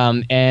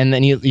 And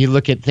then you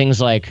look at things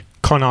like,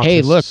 con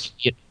artists.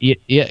 Hey,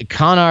 look,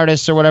 con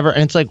artists or whatever.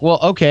 And it's like, well,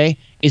 okay,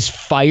 is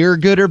fire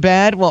good or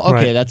bad? Well,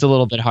 okay, that's a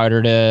little bit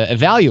harder to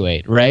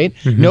evaluate, right?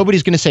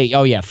 Nobody's going to say,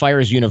 oh, yeah, fire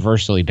is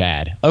universally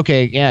bad.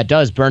 Okay, yeah, it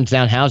does. Burns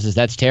down houses.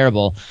 That's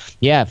terrible.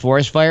 Yeah,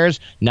 forest fires,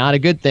 not a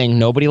good thing.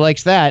 Nobody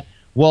likes that.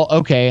 Well,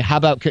 okay, how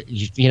about,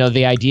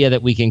 the idea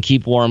that we can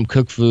keep warm,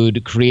 cook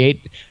food,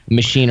 create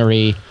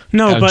machinery,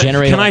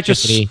 generate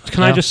electricity.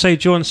 I just say,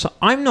 Jordan, so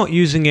I'm not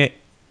using it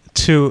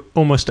to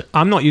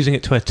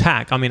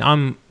attack. I mean,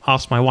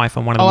 ask my wife.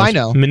 I'm one of the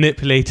most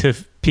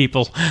manipulative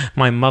people.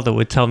 My mother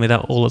would tell me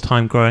that all the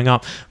time growing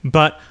up.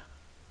 But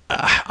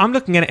I'm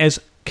looking at it as,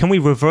 can we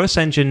reverse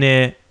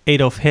engineer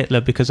Adolf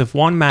Hitler? Because if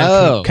one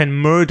man can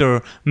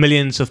murder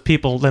millions of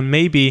people, then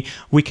maybe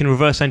we can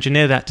reverse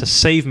engineer that to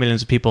save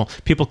millions of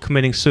people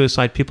committing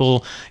suicide,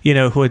 people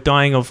who are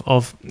dying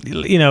of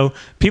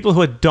people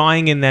who are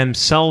dying in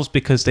themselves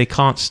because they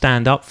can't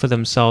stand up for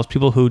themselves,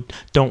 people who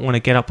don't want to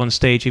get up on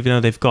stage even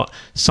though they've got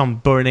some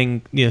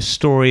burning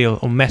story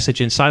or message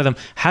inside of them.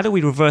 How do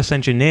we reverse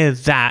engineer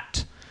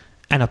that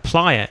and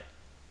apply it?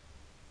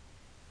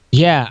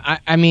 Yeah,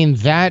 I mean,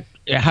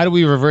 how do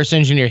we reverse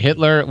engineer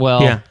Hitler?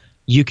 Well,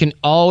 you can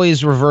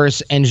always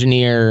reverse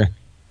engineer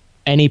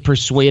any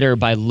persuader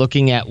by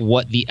looking at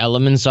what the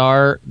elements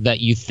are that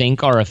you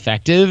think are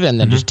effective and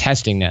then just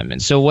testing them.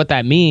 And so what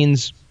that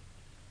means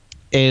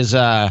is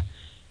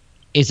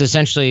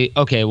essentially,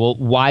 okay, well,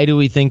 why do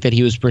we think that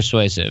he was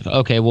persuasive?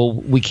 Okay, well,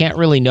 we can't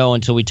really know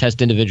until we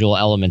test individual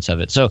elements of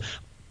it. So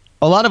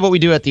a lot of what we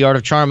do at The Art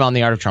of Charm, on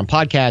the Art of Charm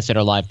podcast, at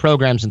our live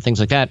programs and things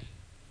like that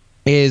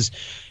is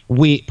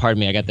pardon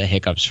me, I got the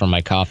hiccups from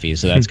my coffee,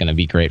 so that's going to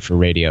be great for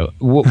radio.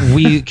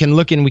 We can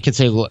look and we can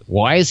say,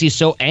 why is he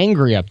so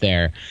angry up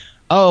there?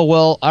 Oh,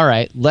 well, all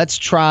right, let's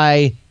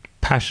try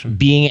passion,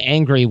 being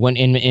angry when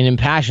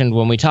impassioned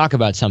when we talk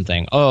about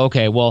something. Oh,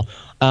 okay, well,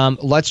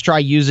 let's try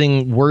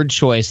using word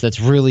choice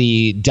that's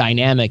really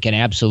dynamic and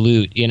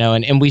absolute,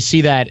 and we see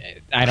that.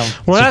 I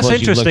don't. Well, that's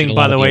interesting,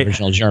 by the way.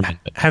 Original German.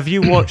 Have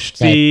you watched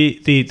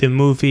the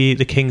movie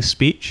The King's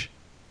Speech?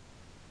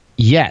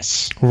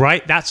 Yes.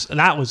 Right.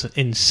 That was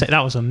insane.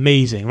 That was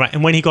amazing. Right.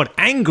 And when he got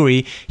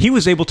angry, he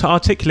was able to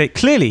articulate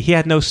clearly. He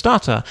had no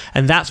stutter,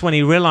 and that's when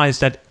he realized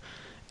that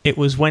it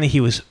was when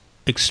he was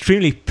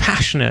extremely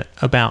passionate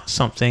about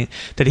something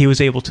that he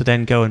was able to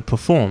then go and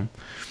perform.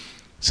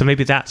 So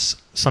maybe that's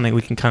something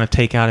we can kind of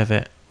take out of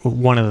it.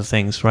 One of the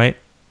things, right?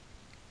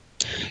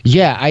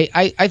 Yeah,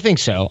 I think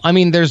so. I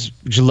mean,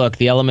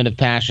 the element of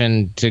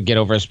passion to get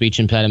over a speech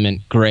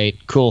impediment.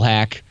 Great, cool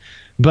hack.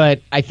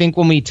 But I think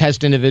when we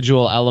test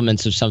individual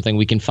elements of something,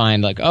 we can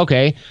find like,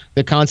 okay,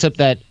 the concept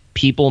that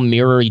people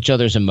mirror each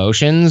other's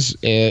emotions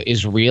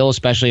is real,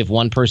 especially if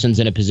one person's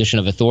in a position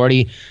of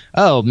authority.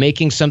 Oh,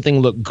 making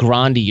something look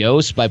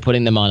grandiose by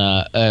putting them on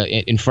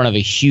in front of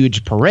a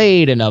huge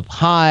parade and up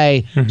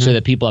high so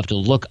that people have to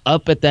look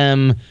up at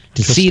them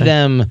to see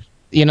them.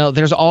 You know,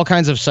 there's all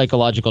kinds of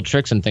psychological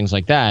tricks and things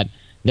like that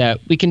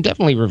we can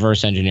definitely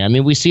reverse engineer. I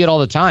mean, we see it all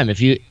the time.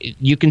 If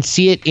you can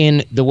see it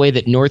in the way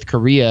that North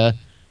Korea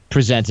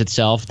presents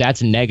itself.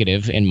 That's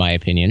negative, in my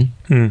opinion.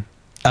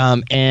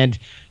 And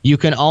you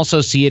can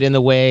also see it in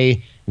the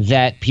way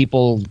that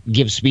people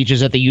give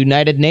speeches at the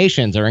United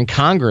Nations or in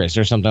Congress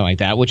or something like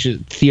that, which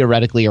is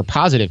theoretically are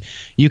positive.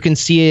 You can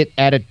see it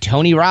at a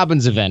Tony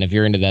Robbins event if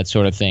you're into that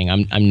sort of thing.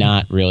 I'm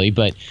not really,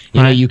 but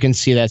you know, you can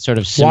see that sort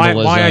of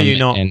symbolism. Why are you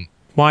not?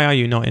 Why are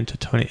you not into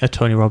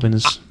Tony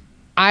Robbins?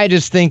 I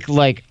just think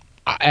like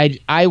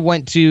I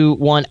went to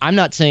one. I'm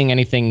not saying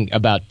anything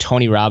about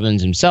Tony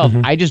Robbins himself.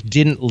 I just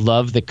didn't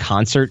love the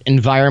concert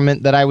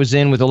environment that I was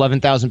in with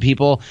 11,000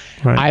 people.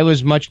 Right.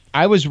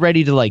 I was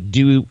ready to like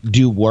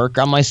do work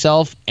on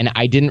myself, and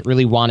I didn't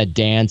really want to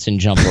dance and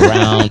jump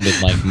around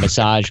and like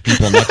massage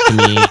people next to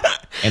me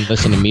and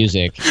listen to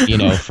music, you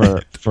know,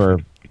 for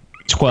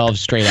 12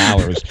 straight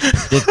hours.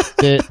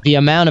 The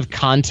amount of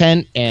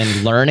content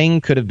and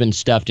learning could have been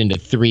stuffed into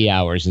 3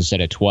 hours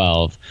instead of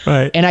 12.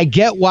 Right. And I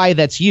get why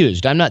that's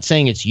used. I'm not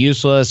saying it's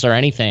useless or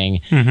anything.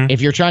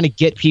 If you're trying to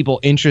get people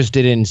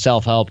interested in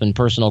self-help and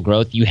personal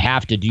growth, you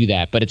have to do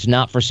that. But it's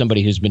not for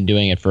somebody who's been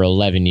doing it for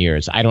 11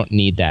 years. I don't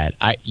need that.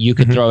 You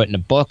could throw it in a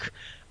book.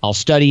 I'll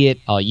study it.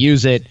 I'll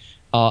use it.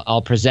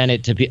 I'll present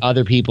it to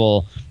other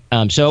people.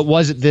 So it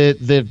wasn't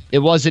it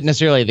wasn't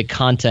necessarily the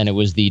content; it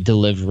was the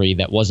delivery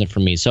that wasn't for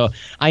me. So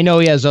I know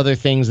he has other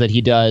things that he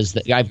does.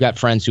 That I've got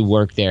friends who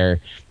work there,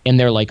 and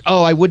they're like,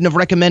 "Oh, I wouldn't have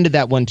recommended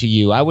that one to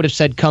you. I would have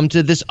said come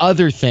to this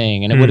other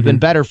thing, and it would have been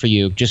better for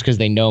you, just because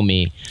they know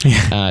me."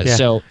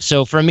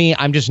 So for me,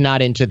 I'm just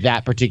not into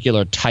that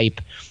particular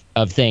type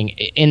of thing.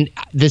 And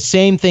the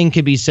same thing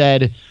could be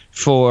said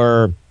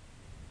for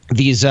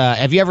these.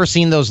 Have you ever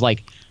seen those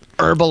like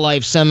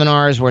Herbalife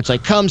seminars where it's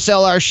like, come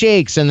sell our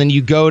shakes, and then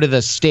you go to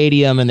the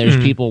stadium and there's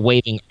people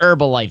waving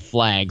Herbalife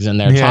flags and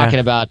they're talking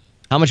about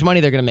how much money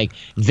they're going to make?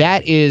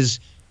 That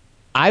is,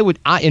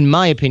 in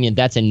my opinion,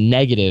 that's a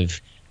negative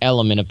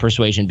element of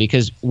persuasion,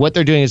 because what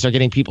they're doing is they're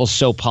getting people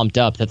so pumped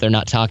up that they're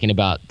not talking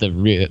about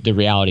the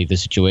reality of the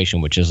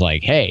situation, which is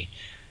like, hey,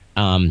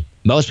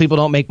 most people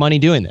don't make money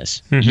doing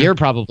this. You're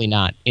probably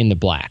not in the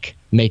black.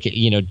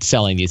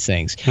 Selling these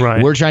things.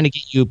 Right. We're trying to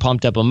get you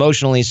pumped up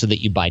emotionally so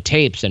that you buy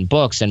tapes and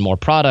books and more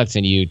products,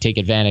 and you take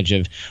advantage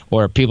of,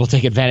 or people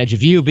take advantage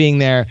of you being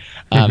there.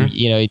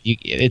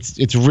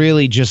 It's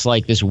really just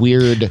like this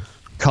weird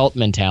cult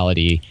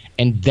mentality,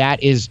 and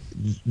that is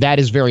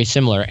very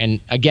similar. And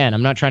again,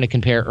 I'm not trying to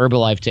compare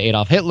Herbalife to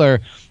Adolf Hitler,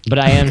 but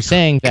I am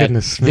saying that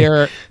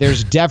there are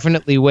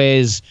definitely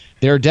ways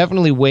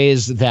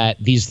that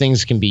these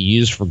things can be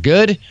used for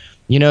good.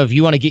 You know, if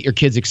you want to get your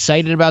kids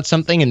excited about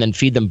something and then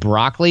feed them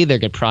broccoli, they're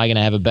probably going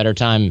to have a better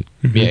time.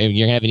 You're going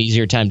to have an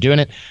easier time doing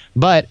it.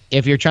 But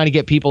if you're trying to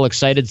get people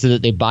excited so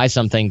that they buy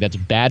something that's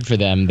bad for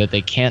them, that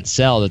they can't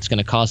sell, that's going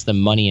to cost them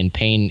money and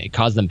pain,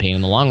 cause them pain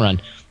in the long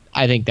run,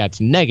 I think that's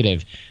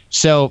negative.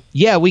 So,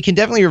 yeah, we can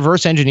definitely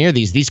reverse engineer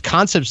these. These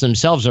concepts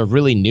themselves are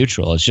really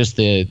neutral. It's just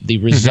the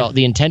result,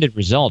 the intended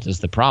result is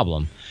the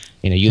problem.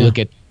 You know, you look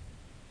at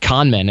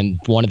con men,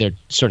 and one of their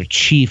sort of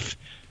chief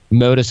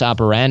modus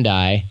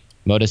operandus,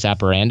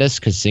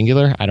 because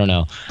singular, I don't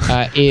know,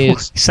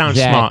 is sounds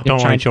smart.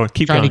 Don't worry, George.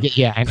 Keep going.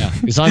 I know.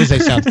 As long as I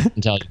sound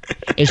intelligent.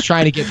 Is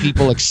trying to get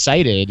people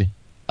excited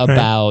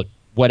about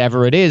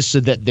whatever it is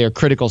so that their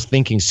critical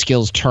thinking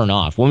skills turn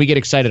off. When we get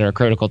excited, our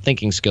critical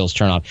thinking skills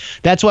turn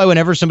off. That's why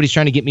whenever somebody's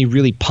trying to get me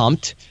really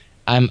pumped,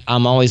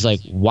 I'm always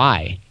like,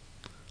 why?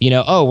 You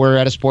know, oh, we're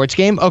at a sports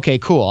game? Okay,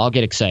 cool. I'll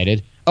get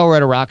excited. Oh, we're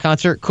at a rock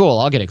concert? Cool.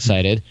 I'll get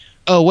excited.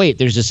 Oh, wait,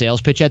 there's a sales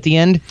pitch at the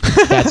end?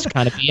 That's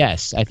kind of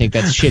BS. I think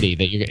that's shitty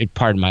that you're,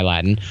 pardon my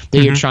Latin,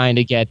 that you're trying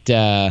to get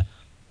that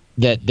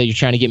you're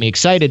trying to get me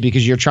excited,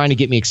 because you're trying to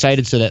get me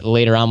excited so that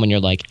later on when you're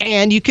like,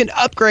 and you can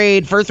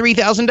upgrade for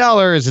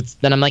 $3,000,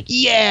 then I'm like,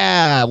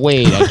 yeah,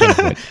 wait, I can't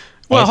do it.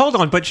 Well, hold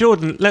on, but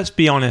Jordan, let's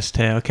be honest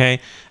here, okay?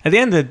 At the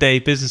end of the day,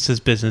 business is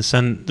business,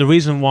 and the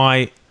reason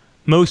why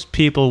most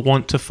people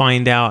want to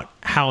find out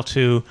how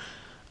to,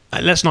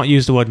 let's not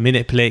use the word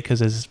manipulate because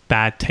there's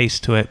bad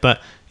taste to it, but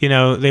you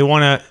know, they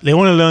want to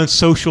learn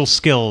social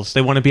skills.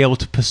 They want to be able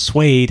to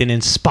persuade and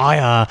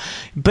inspire,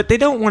 but they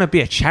don't want to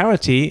be a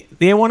charity.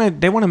 They want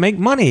to make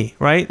money,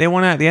 right? They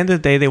want to, at the end of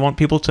the day, they want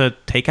people to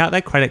take out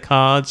their credit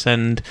cards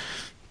and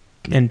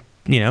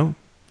you know,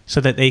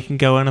 so that they can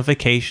go on a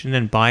vacation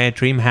and buy a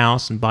dream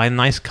house and buy a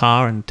nice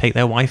car and take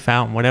their wife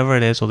out and whatever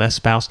it is, or their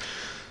spouse.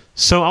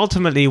 So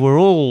ultimately, we're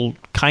all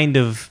kind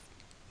of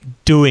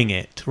doing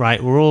it,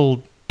 right? We're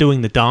all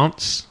doing the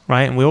dance,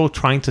 right? And we're all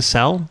trying to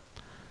sell.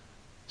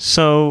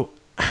 So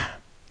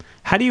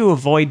how do you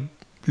avoid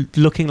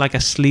looking like a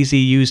sleazy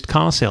used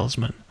car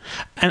salesman?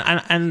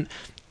 And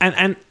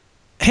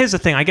here's the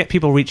thing. I get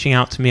people reaching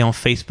out to me on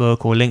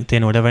Facebook or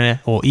LinkedIn or whatever,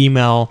 or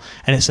email,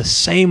 and it's the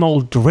same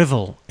old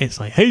drivel. It's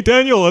like, hey,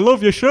 Daniel, I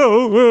love your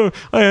show.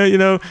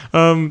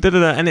 And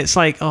it's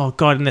like, oh,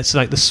 God. And it's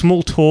like the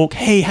small talk.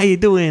 Hey, how you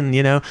doing?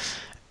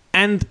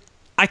 And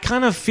I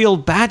kind of feel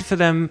bad for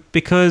them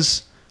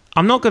because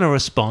I'm not going to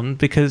respond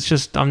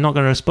because I'm not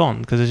going to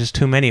respond because there's just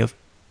too many of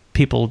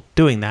people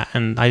doing that,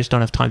 and I just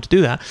don't have time to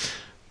do that.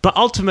 But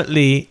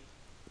ultimately,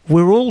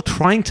 we're all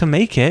trying to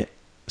make it.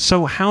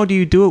 So how do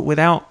you do it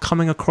without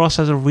coming across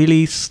as a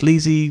really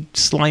sleazy,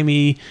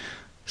 slimy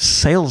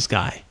sales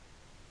guy?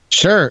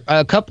 Sure.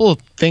 A couple of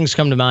things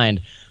come to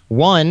mind.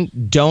 One,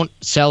 don't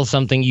sell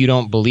something you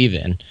don't believe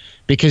in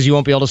because you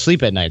won't be able to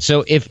sleep at night.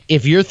 So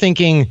if you're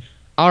thinking,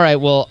 all right,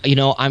 well,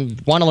 I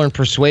want to learn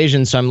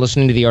persuasion, so I'm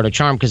listening to The Art of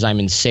Charm because I'm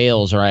in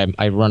sales or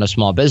I run a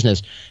small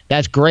business,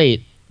 that's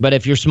great. But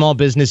if your small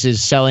business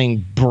is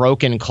selling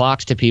broken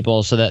clocks to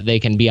people so that they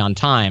can be on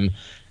time,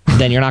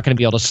 then you're not going to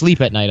be able to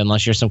sleep at night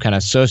unless you're some kind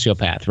of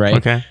sociopath, right?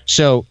 Okay.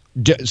 So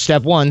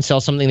step one,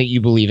 sell something that you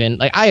believe in.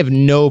 Like, I have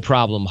no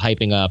problem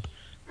hyping up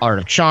Art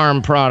of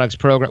Charm products,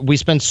 program. We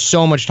spend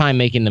so much time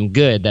making them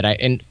good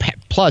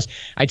plus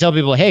I tell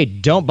people, hey,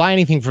 don't buy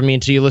anything from me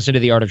until you listen to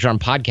the Art of Charm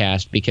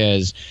podcast,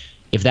 because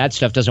if that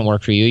stuff doesn't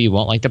work for you, you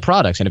won't like the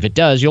products. And if it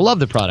does, you'll love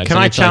the products. Can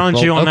I challenge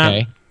you on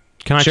that?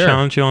 Can I Sure.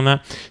 challenge you on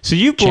that? So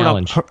you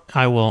brought up,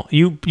 I will.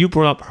 You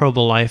brought up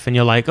Herbalife, and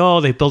you're like, oh,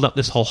 they build up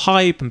this whole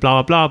hype and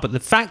blah, blah, blah. But the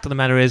fact of the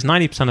matter is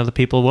 90% of the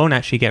people won't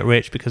actually get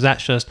rich because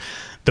that's just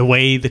the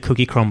way the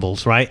cookie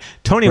crumbles, right?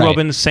 Tony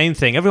Robbins, same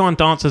thing. Everyone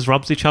dances,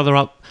 rubs each other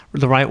up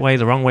the right way,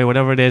 the wrong way,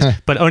 whatever it is.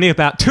 But only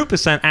about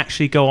 2%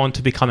 actually go on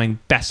to becoming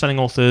best-selling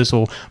authors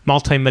or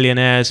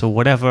multimillionaires or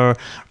whatever,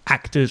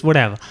 actors,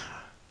 whatever.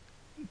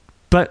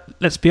 But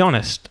let's be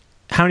honest.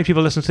 How many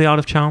people listen to The Art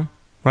of Charm,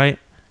 right?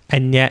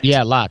 And yet,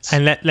 yeah, lots.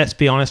 And let's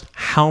be honest,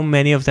 how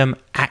many of them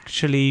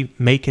actually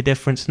make a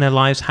difference in their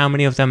lives? How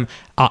many of them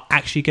are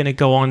actually going to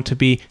go on to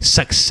be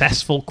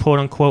successful, quote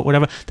unquote,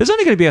 whatever? There's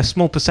only going to be a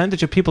small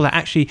percentage of people that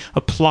actually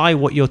apply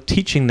what you're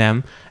teaching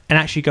them and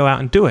actually go out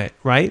and do it,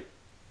 right?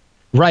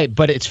 Right,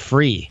 but it's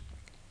free.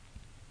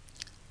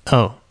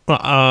 Oh,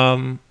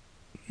 well,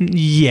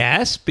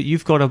 yes, but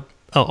you've got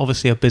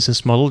obviously a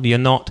business model. You're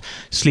not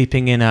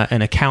sleeping in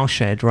a cow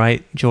shed,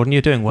 right, Jordan?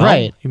 You're doing well.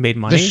 Right. You made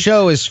money. The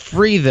show is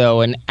free, though,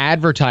 and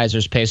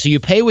advertisers pay. So you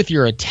pay with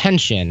your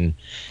attention,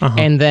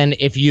 and then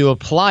if you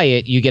apply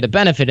it, you get a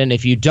benefit. And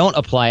if you don't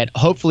apply it,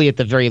 hopefully at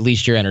the very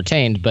least you're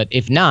entertained. But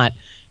if not,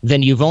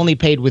 then you've only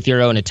paid with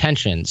your own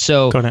attention.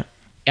 So Got it.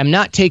 I'm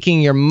not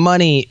taking your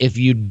money if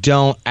you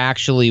don't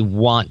actually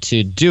want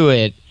to do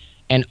it.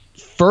 And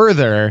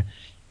further,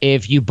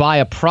 if you buy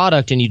a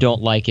product and you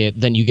don't like it,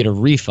 then you get a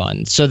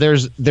refund. So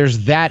there's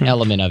that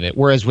element of it.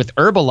 Whereas with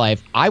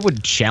Herbalife, I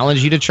would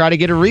challenge you to try to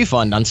get a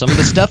refund on some of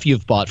the stuff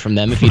you've bought from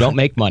them if you don't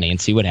make money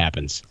and see what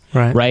happens.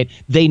 Right?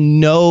 They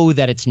know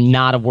that it's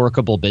not a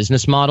workable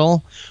business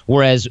model,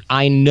 whereas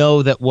I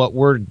know that what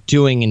we're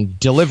doing and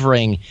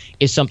delivering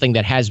is something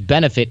that has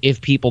benefit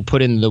if people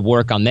put in the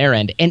work on their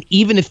end. And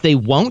even if they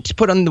won't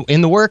put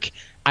in the work,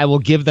 I will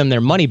give them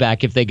their money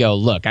back if they go,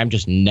 look, I'm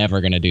just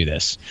never going to do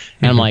this.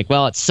 And I'm like,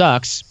 well, it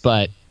sucks,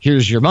 but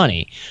here's your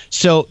money.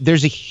 So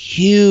there's a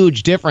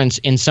huge difference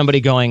in somebody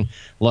going,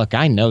 look,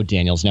 I know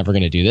Daniel's never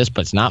going to do this,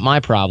 but it's not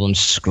my problem.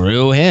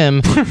 Screw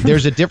him.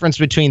 There's a difference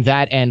between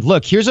that and,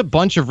 look, here's a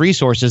bunch of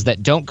resources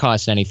that don't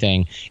cost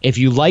anything. If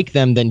you like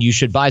them, then you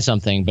should buy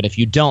something. But if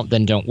you don't,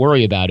 then don't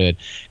worry about it.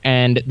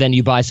 And then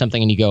you buy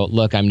something and you go,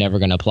 look, I'm never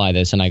going to apply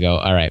this. And I go,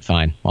 all right,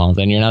 fine. Well,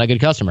 then you're not a good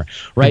customer.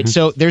 Right.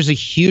 So there's a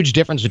huge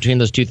difference between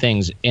those two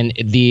things. And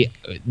the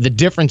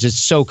difference is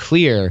so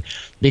clear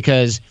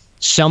because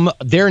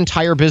their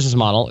entire business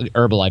model,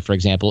 Herbalife, for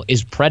example,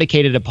 is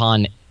predicated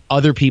upon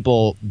other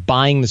people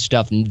buying the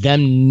stuff,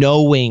 them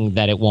knowing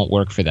that it won't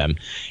work for them.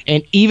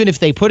 And even if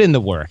they put in the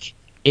work,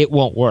 it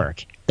won't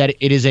work. That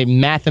it is a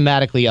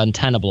mathematically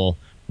untenable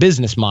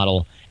business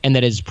model and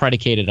that is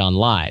predicated on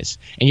lies.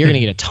 And you're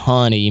going to get a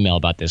ton of email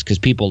about this because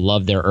people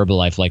love their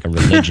Herbalife like a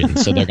religion.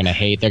 So they're going to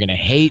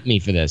hate me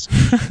for this.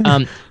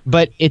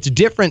 But it's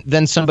different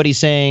than somebody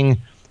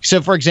saying, so,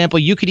 for example,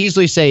 you could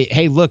easily say,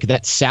 hey, look,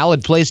 that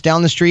salad place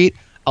down the street,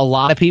 a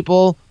lot of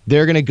people,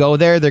 they're going to go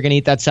there, they're going to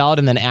eat that salad,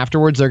 and then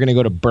afterwards they're going to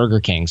go to Burger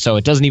King. So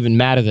it doesn't even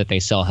matter that they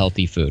sell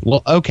healthy food.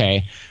 Well,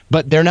 okay,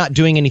 but they're not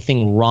doing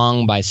anything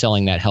wrong by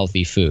selling that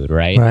healthy food,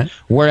 right?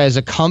 Whereas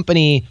a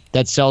company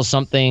that sells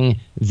something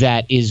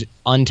that is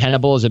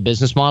untenable as a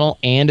business model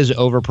and is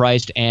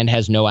overpriced and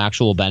has no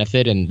actual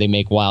benefit, and they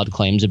make wild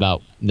claims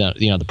about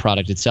the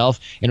product itself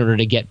in order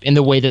to get, in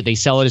the way that they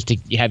sell it is to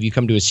have you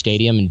come to a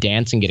stadium and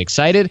dance and get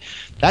excited.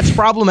 That's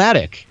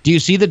problematic. Do you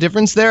see the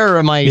difference there, or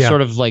am I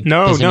sort of like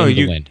no,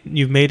 the wind?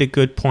 You've made a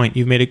good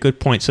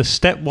point. So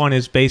step one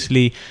is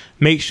basically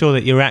make sure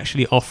that you're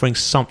actually offering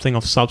something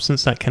of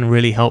substance that can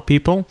really help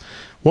people.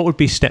 What would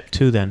be step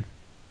two then?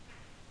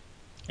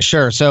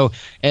 Sure. So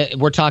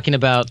we're talking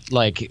about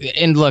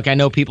and look, I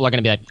know people are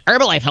going to be like,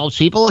 Herbalife helps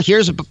people.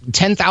 Here's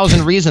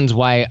 10,000 reasons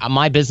why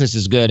my business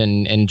is good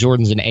and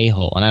Jordan's an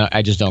a-hole, and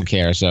I just don't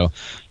care. So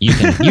you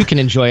can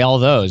enjoy all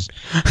those.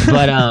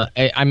 But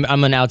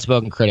I'm an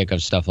outspoken critic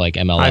of stuff like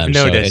MLM. I've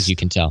noticed. So, as you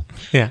can tell.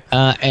 Yeah.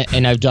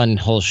 And I've done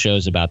whole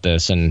shows about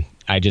this, and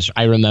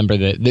I remember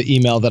the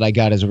email that I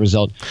got as a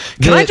result.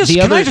 Can I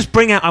just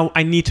bring out?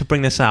 I need to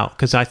bring this out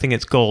because I think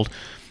it's gold.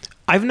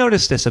 I've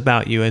noticed this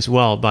about you as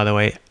well, by the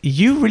way.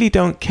 You really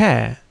don't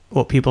care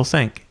what people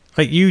think.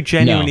 Like, you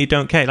genuinely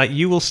don't care. Like,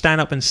 you will stand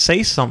up and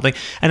say something.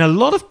 And a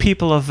lot of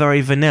people are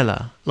very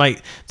vanilla.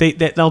 Like,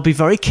 they'll be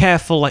very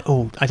careful. Like,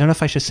 oh, I don't know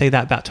if I should say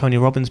that about Tony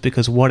Robbins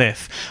because what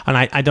if? And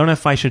I don't know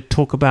if I should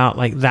talk about,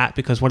 like, that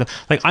because what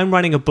if? Like, I'm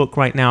writing a book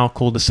right now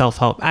called The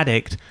Self-Help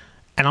Addict.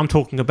 And I'm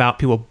talking about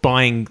people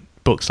buying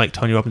books like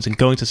Tony Robbins and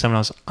going to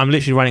seminars. I'm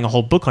literally writing a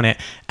whole book on it.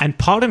 And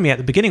part of me at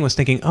the beginning was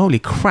thinking, holy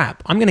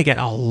crap, I'm going to get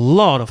a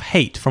lot of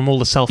hate from all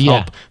the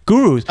self-help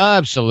gurus.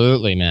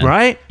 Absolutely, man.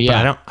 Right?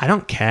 Yeah. But I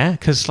don't care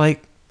because,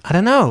 like, I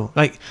don't know.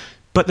 Like,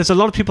 but there's a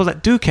lot of people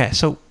that do care.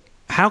 So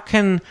how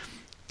can,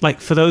 like,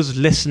 for those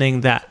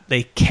listening that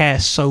they care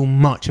so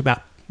much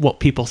about what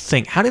people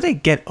think, how do they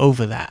get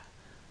over that?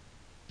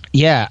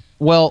 Yeah.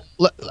 Well,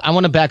 I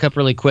want to back up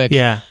really quick.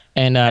 Yeah.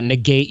 And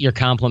negate your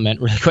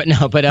compliment really quick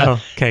now. But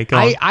okay, go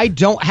on. I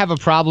don't have a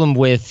problem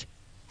with,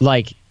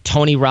 like,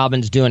 Tony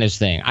Robbins doing his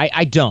thing.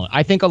 I don't.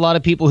 I think a lot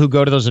of people who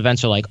go to those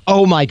events are like,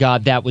 oh my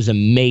God, that was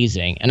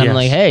amazing. And I'm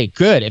like, hey,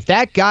 good. If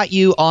that got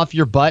you off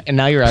your butt and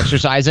now you're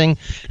exercising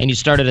and you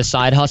started a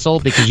side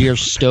hustle because you're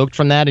stoked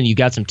from that and you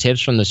got some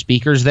tips from the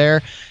speakers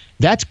there,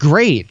 that's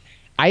great.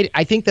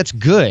 I think that's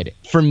good.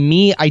 For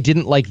me, I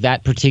didn't like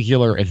that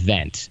particular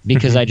event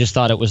because I just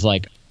thought it was,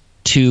 like,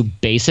 too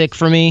basic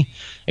for me.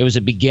 It was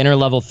a beginner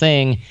level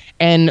thing.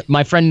 And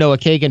my friend Noah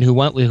Kagan,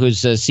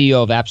 who's the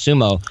CEO of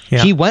AppSumo,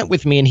 he went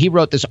with me and he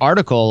wrote this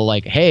article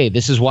like, hey,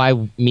 this is why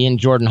me and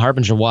Jordan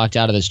Harbinger walked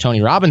out of this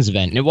Tony Robbins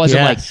event. And it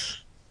wasn't like,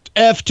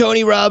 F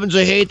Tony Robbins,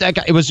 I hate that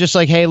guy. It was just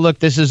like, hey, look,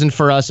 this isn't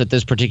for us at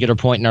this particular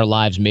point in our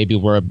lives. Maybe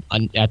we're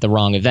at the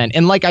wrong event.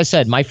 And like I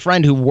said, my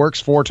friend who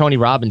works for Tony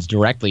Robbins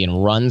directly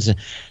and runs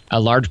a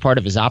large part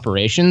of his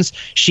operations,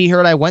 she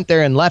heard I went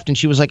there and left, and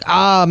she was like,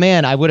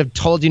 man, I would have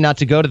told you not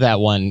to go to that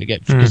one.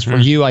 Because for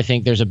you, I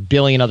think there's a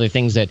billion other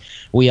things that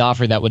we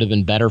offer that would have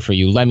been better for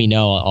you. Let me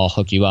know. I'll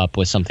hook you up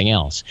with something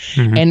else.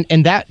 And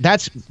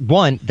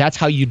that's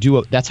how you do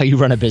it. That's how you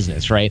run a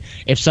business, right?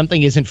 If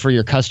something isn't for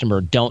your customer,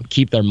 don't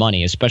keep their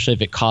money, especially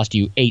if it cost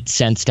you 8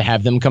 cents to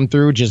have them come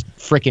through. Just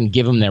frickin'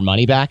 give them their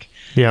money back.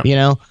 Yeah. You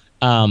know?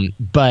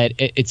 But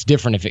it's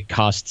different if it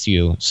costs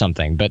you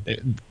something. But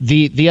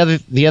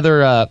the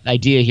other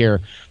idea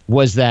here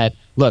was that,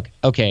 look,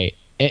 okay,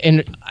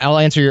 and I'll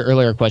answer your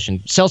earlier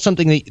question. Sell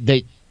something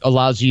that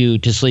allows you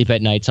to sleep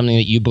at night, something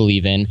that you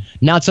believe in,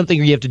 not something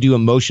where you have to do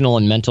emotional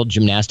and mental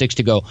gymnastics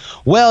to go,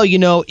 well, you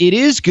know, it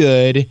is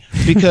good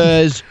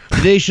because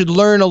they should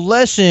learn a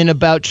lesson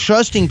about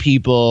trusting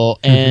people.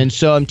 And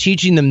so I'm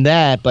teaching them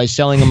that by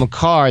selling them a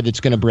car that's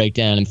going to break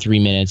down in 3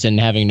 minutes and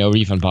having no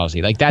refund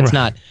policy. Like, that's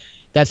not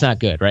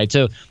good, right?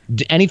 So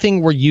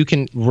anything where you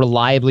can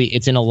reliably,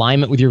 it's in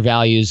alignment with your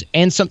values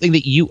and something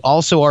that you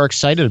also are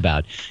excited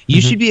about. You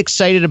should be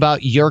excited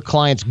about your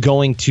clients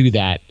going to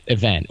that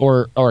event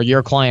or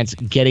your clients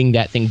getting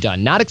that thing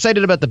done. Not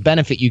excited about the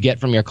benefit you get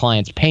from your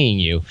clients paying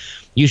you.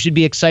 You should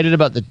be excited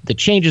about the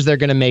changes they're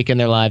going to make in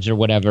their lives or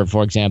whatever,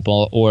 for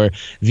example, or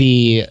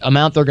the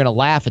amount they're going to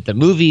laugh at the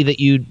movie that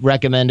you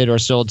recommended or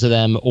sold to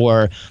them,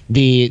 or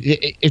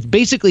it's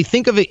basically,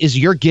 think of it as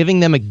you're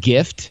giving them a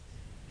gift.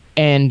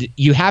 And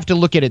you have to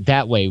look at it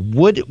that way.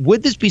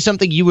 Would this be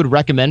something you would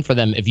recommend for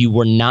them if you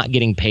were not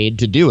getting paid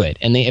to do it?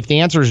 And if the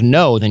answer is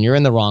no, then you're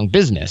in the wrong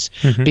business.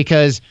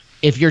 Because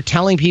if you're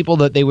telling people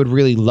that they would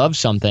really love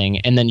something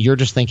and then you're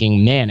just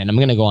thinking, man, and I'm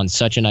going to go on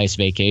such a nice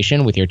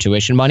vacation with your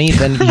tuition money,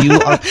 then you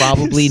are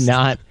probably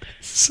not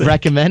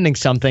recommending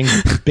something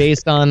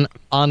based on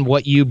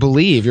what you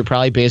believe. You're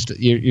probably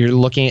you're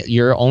looking at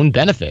your own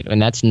benefit, and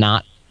that's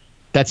not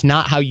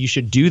how you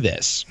should do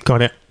this.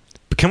 Got it.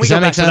 But can we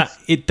go back to that?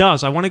 It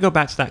does. I want to go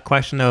back to that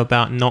question, though,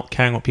 about not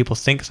caring what people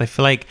think, because I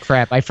feel like...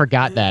 Crap, I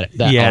forgot that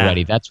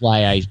already. That's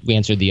why I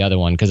answered the other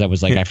one, because I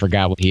was like, I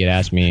forgot what he had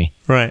asked me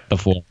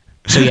before.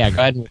 So yeah, go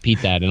ahead and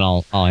repeat that, and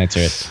I'll answer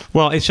it.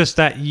 Well, it's just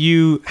that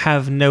you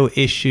have no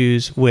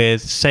issues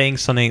with saying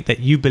something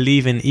that you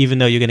believe in, even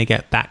though you're going to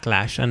get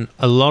backlash. And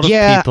a lot of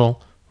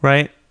people,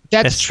 right?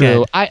 That's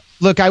true. I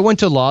went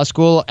to law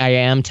school. I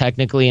am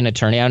technically an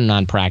attorney. I'm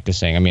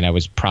non-practicing. I mean, I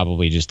was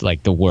probably just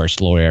like the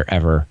worst lawyer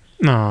ever.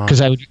 Because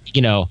I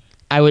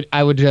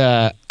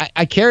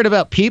cared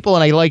about people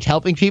and I liked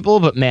helping people,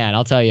 but man,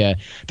 I'll tell you,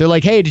 they're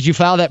like, hey, did you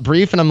file that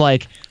brief? And I'm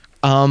like,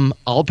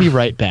 I'll be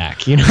right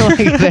back. You know, like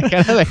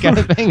that kind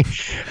of thing.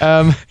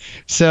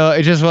 So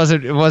it just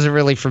wasn't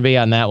really for me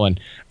on that one.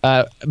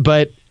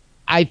 But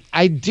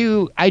I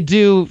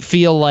do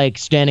feel like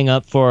standing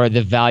up for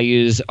the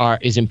values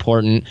is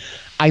important.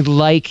 I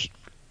like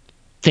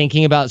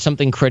thinking about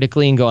something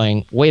critically and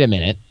going, wait a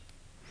minute,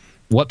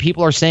 what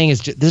people are saying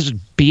this is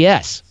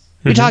BS.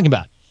 What are you talking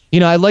about?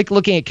 I like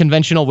looking at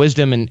conventional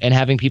wisdom and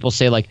having people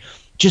say, like,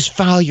 just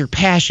follow your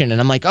passion. And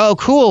I'm like, oh,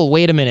 cool.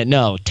 Wait a minute.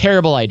 No,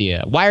 terrible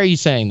idea. Why are you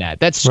saying that?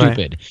 That's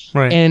stupid.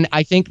 Right. And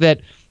I think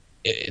that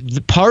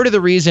the part of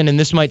the reason, and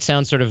this might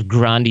sound sort of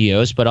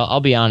grandiose, but I'll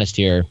be honest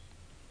here,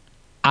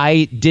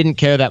 I didn't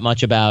care that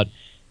much about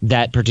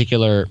that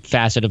particular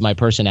facet of my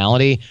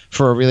personality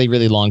for a really,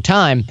 really long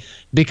time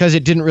because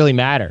it didn't really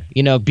matter.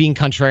 Being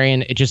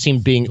contrarian, it just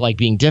seemed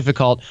being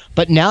difficult.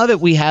 But now that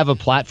we have a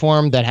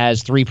platform that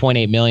has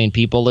 3.8 million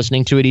people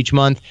listening to it each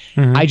month,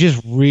 I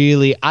just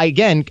really,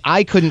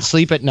 I couldn't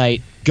sleep at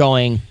night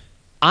going,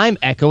 I'm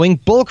echoing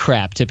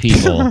bullcrap to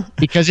people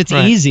because it's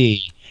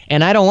easy.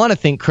 And I don't want to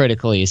think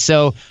critically.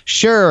 So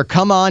sure,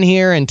 come on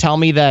here and tell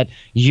me that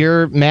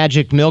your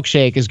magic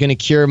milkshake is going to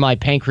cure my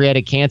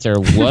pancreatic cancer.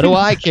 What do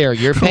I care?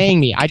 You're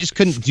paying me. I just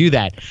couldn't do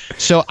that.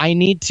 So I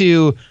need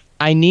to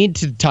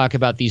talk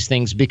about these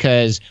things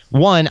because,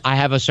 one, I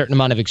have a certain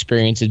amount of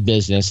experience in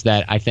business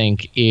that I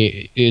think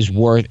is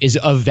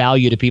of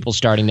value to people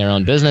starting their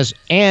own business.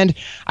 And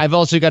I've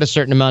also got a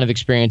certain amount of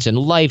experience in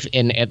life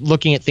and at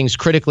looking at things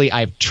critically.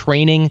 I have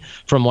training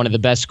from one of the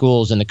best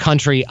schools in the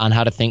country on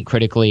how to think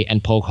critically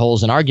and poke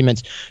holes in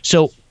arguments.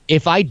 So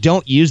if I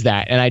don't use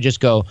that and I just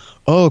go,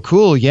 oh,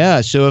 cool, yeah,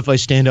 so if I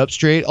stand up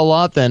straight a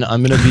lot, then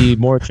I'm going to be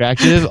more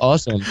attractive.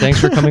 Awesome. Thanks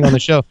for coming on the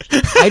show.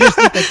 I just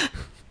think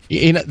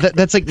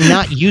that's like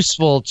not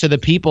useful to the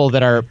people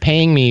that are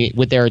paying me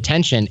with their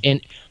attention. And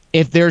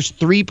if there's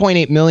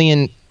 3.8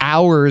 million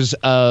hours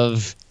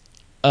of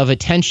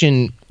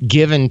attention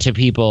given to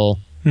people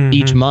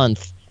each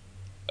month,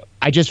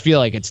 I just feel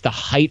like it's the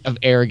height of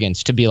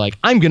arrogance to be like,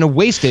 I'm going to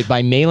waste it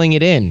by mailing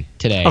it in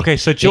today. Okay,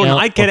 so Jordan,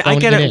 I get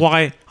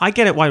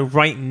it. Why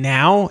right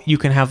now you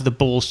can have the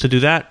balls to do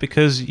that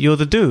because you're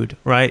the dude,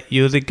 right?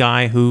 You're the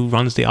guy who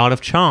runs The Art of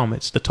Charm.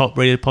 It's the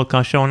top-rated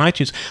podcast show on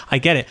iTunes. I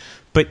get it.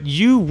 But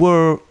you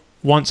were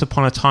once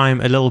upon a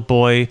time a little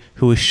boy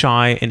who was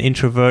shy and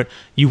introvert.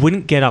 You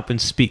wouldn't get up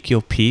and speak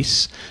your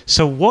piece.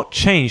 So what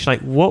changed?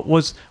 Like,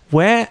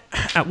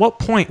 at what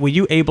point were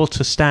you able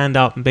to stand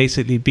up and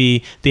basically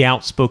be the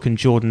outspoken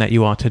Jordan that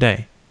you are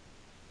today?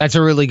 That's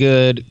a really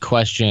good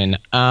question.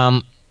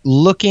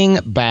 Looking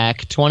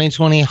back,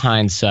 2020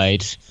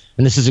 hindsight,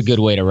 and this is a good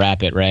way to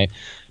wrap it, right?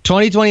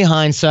 2020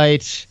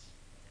 hindsight,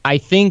 I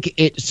think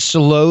it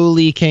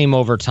slowly came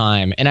over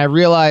time. And I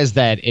realized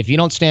that if you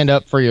don't stand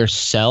up for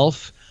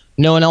yourself,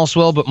 no one else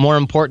will. But more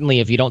importantly,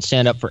 if you don't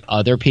stand up for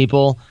other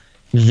people,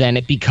 then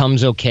it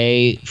becomes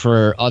okay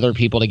for other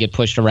people to get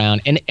pushed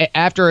around. And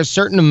after a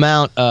certain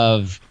amount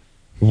of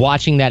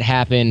watching that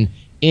happen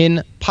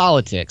in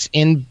politics,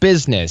 in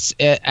business,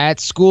 at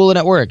school and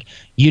at work,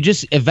 you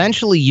just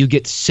eventually you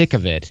get sick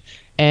of it.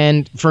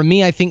 And for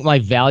me, I think my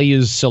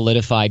values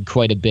solidified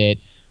quite a bit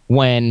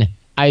when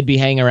I'd be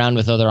hanging around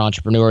with other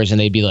entrepreneurs and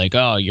they'd be like,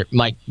 oh,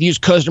 these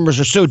customers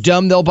are so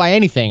dumb, they'll buy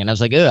anything. And I was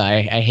like,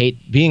 I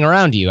hate being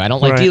around you. I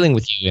don't like dealing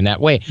with you in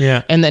that way.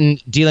 Yeah. And then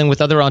dealing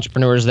with other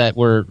entrepreneurs that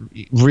were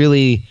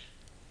really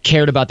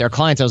cared about their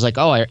clients, I was like,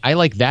 oh, I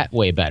like that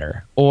way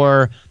better.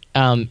 Or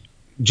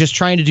just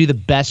trying to do the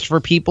best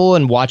for people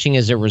and watching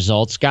as their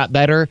results got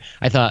better.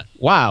 I thought,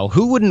 wow,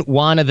 who wouldn't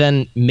want to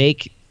then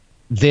make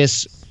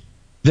this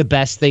the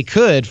best they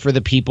could for the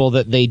people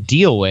that they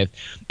deal with?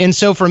 And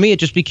so for me, it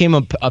just became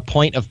a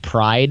point of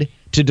pride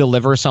to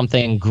deliver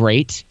something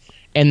great.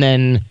 And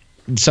then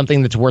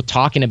something that's worth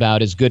talking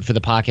about is good for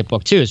the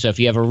pocketbook too. So if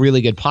you have a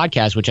really good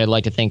podcast, which I'd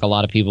like to think a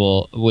lot of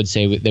people would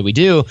say that we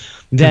do,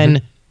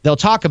 then they'll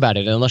talk about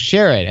it and they'll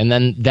share it. And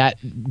then that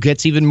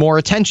gets even more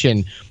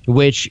attention,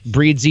 which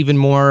breeds even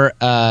more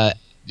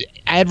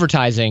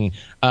advertising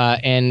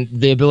and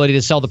the ability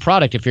to sell the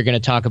product if you're going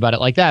to talk about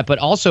it like that. But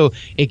also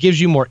it gives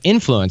you more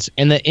influence,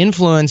 and the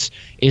influence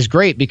is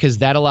great because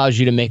that allows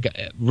you to make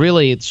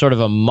really sort of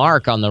a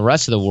mark on the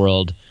rest of the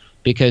world,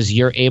 because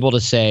you're able to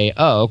say,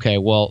 oh, okay,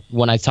 well,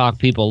 when I talk,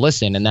 people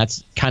listen, and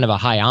that's kind of a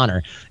high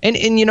honor. And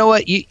you know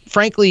what,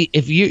 frankly,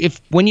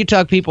 if when you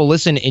talk, people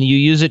listen, and you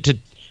use it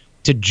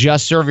to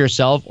just serve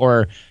yourself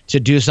or to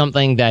do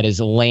something that is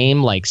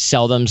lame, like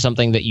sell them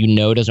something that you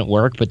know doesn't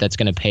work, but that's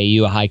going to pay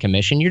you a high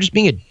commission, you're just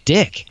being a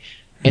dick.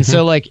 And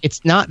so, like,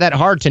 it's not that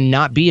hard to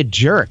not be a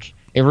jerk.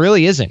 It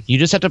really isn't. You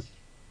just have to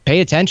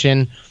pay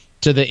attention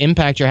to the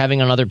impact you're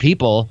having on other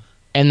people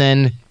and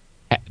then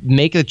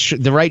make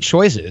the right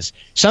choices.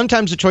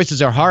 Sometimes the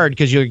choices are hard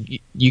because you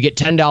get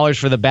 $10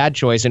 for the bad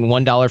choice and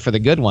 $1 for the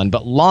good one.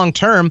 But long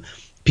term,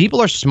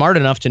 people are smart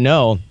enough to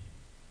know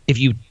if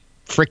you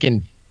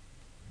freaking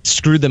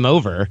screwed them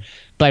over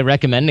by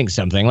recommending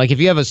something. Like if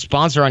you have a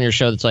sponsor on your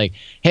show that's like,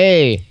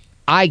 hey,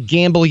 I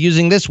gamble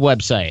using this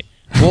website.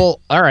 Well,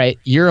 all right,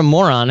 you're a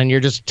moron and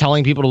you're just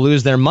telling people to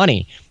lose their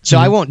money. So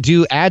I won't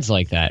do ads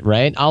like that,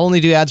 right? I'll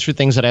only do ads for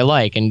things that I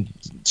like. And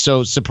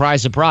so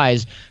surprise,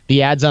 surprise,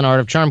 the ads on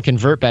Art of Charm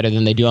convert better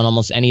than they do on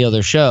almost any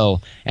other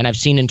show. And I've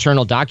seen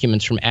internal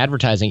documents from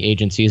advertising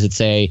agencies that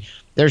say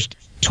there's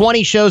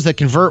 20 shows that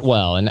convert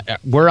well, and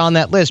we're on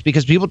that list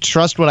because people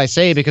trust what I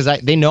say because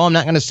they know I'm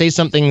not going to say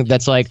something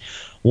that's like,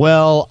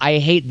 well, I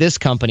hate this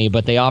company,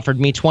 but they offered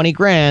me 20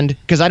 grand,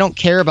 because I don't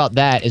care about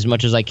that as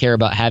much as I care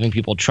about having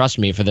people trust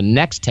me for the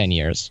next 10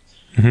 years.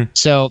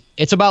 So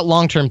it's about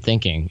long-term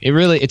thinking.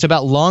 It's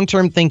about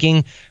long-term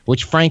thinking,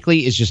 which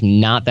frankly is just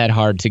not that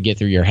hard to get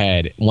through your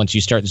head once you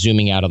start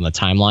zooming out on the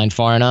timeline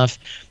far enough.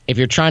 If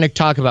you're trying to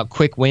talk about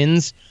quick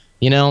wins,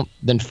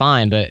 then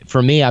fine. But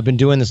for me, I've been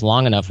doing this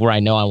long enough where I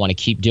know I want to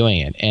keep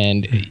doing it.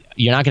 And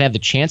you're not going to have the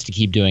chance to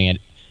keep doing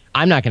it.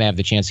 I'm not going to have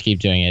the chance to keep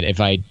doing it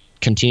if I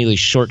continually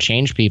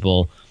shortchange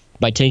people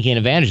by taking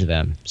advantage of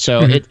them.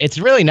 So it's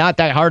really not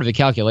that hard of a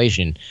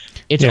calculation.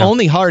 It's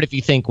only hard if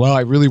you think, well,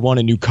 I really want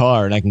a new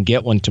car and I can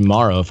get one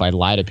tomorrow if I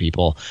lie to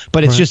people.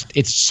 But it's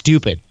it's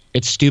stupid.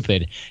 It's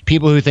stupid.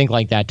 People who think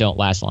like that don't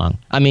last long.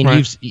 I mean,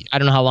 I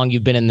don't know how long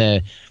you've been in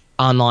the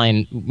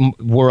online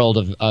world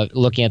of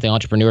looking at the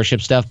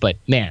entrepreneurship stuff, but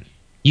man,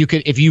 you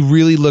could, if you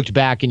really looked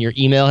back in your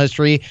email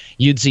history,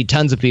 you'd see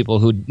tons of people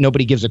who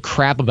nobody gives a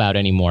crap about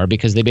anymore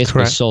because they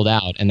basically sold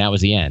out, and that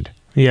was the end.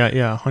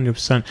 Yeah,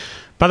 100%.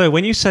 By the way,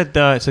 when you said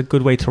it's a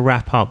good way to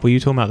wrap up, were you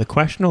talking about the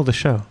question or the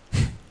show?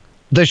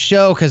 The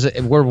show, because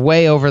we're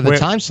way over the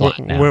time slot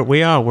now.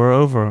 We're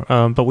over.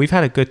 But we've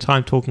had a good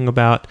time talking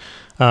about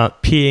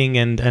peeing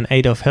and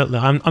Adolf Hitler.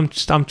 I'm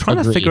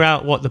trying to figure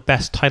out what the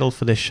best title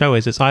for this show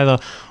is. It's either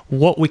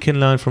what we can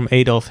learn from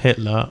Adolf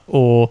Hitler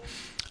or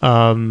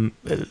how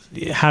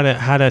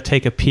to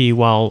take a pee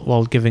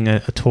while giving a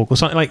talk, or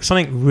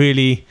something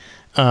really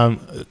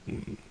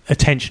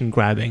attention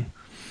grabbing.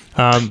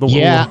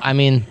 I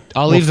mean,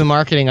 I'll leave the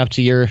marketing up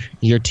to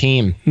your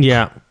team.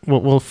 Yeah,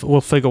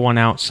 we'll figure one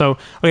out. So,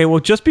 okay, well,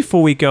 just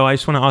before we go, I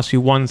just want to ask you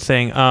one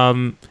thing.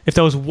 If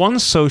there was one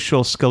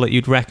social skill that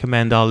you'd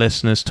recommend our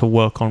listeners to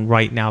work on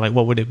right now,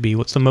 what would it be?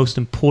 What's the most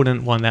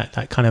important one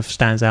that kind of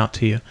stands out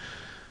to you?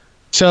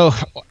 So,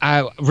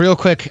 real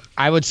quick,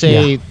 I would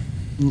say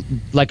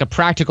like a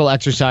practical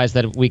exercise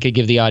that we could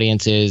give the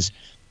audience is,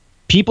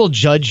 people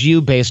judge you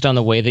based on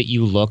the way that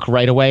you look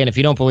right away. And if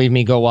you don't believe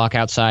me, go walk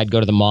outside, go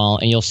to the mall,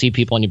 and you'll see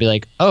people and you'll be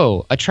like,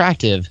 oh,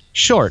 attractive,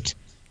 short,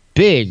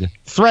 big,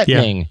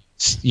 threatening,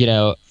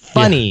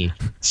 funny,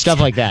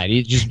 stuff like that.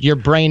 Your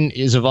brain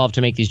is evolved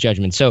to make these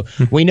judgments. So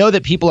we know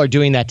that people are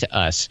doing that to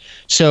us.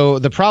 So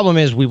the problem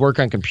is we work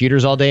on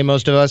computers all day,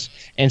 most of us.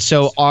 And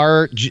so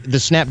the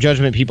snap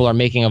judgment people are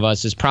making of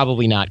us is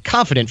probably not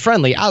confident,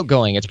 friendly,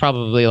 outgoing. It's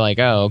probably like,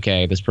 oh,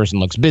 okay, this person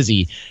looks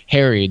busy,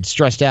 harried,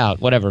 stressed out,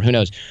 whatever, who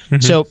knows.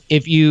 So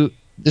this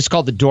is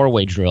called the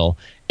doorway drill.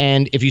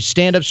 And if you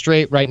stand up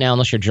straight right now,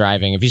 unless you're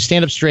driving, if you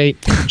stand up straight,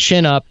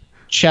 chin up,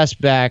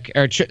 chest up,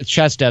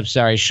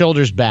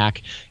 shoulders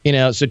back,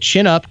 so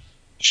chin up,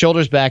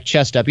 shoulders back,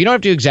 chest up. You don't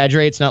have to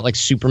exaggerate. It's not like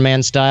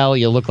Superman style.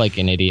 You'll look like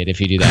an idiot if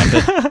you do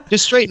that. But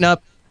just straighten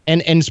up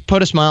and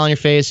put a smile on your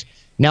face.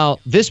 Now,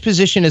 this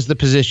position is the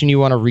position you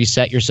want to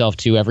reset yourself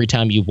to every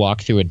time you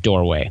walk through a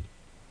doorway.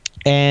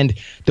 And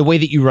the way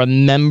that you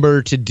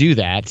remember to do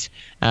that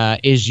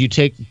is you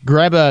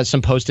grab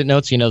some Post-it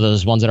notes,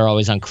 those ones that are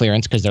always on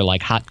clearance because they're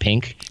like hot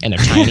pink and they're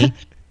tiny.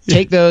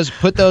 Take those,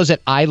 put those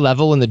at eye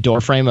level in the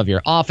doorframe of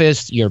your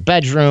office, your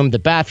bedroom, the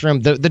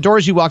bathroom, the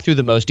doors you walk through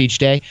the most each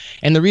day.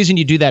 And the reason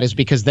you do that is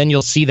because then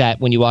you'll see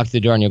that when you walk through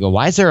the door and you'll go,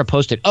 why is there a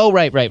Post-it? Oh,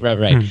 right.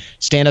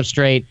 Stand up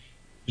straight,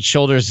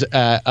 shoulders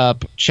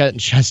up,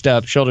 chest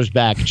up, shoulders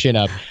back, chin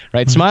up,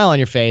 right? Smile on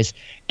your face.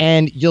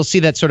 And you'll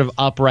see that sort of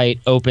upright,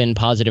 open,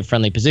 positive,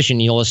 friendly position.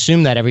 You'll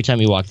assume that every time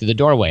you walk through the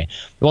doorway.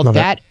 Well,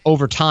 that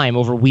over time,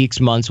 over weeks,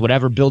 months,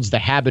 whatever, builds the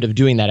habit of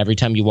doing that every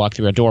time you walk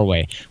through a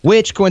doorway,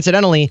 which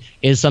coincidentally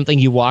is something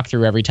you walk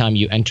through every time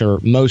you enter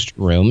most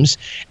rooms.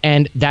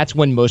 And that's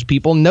when most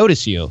people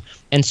notice you.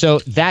 And so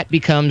that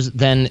becomes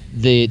then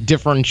the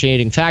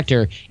differentiating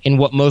factor in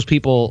what most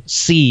people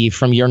see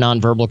from your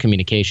nonverbal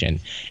communication.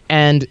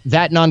 And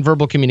that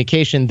nonverbal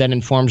communication then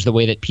informs the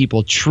way that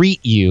people treat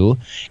you,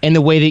 and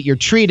the way that you're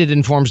treated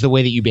informs the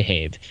way that you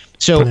behave.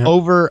 So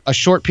over a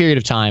short period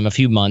of time, a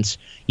few months,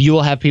 you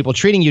will have people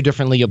treating you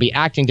differently. You'll be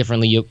acting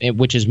differently,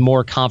 which is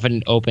more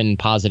confident, open,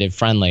 positive,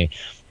 friendly,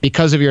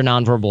 because of your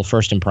nonverbal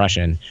first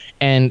impression.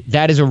 And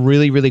that is a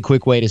really, really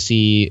quick way to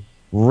see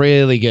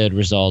really good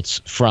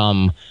results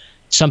from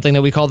something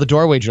that we call the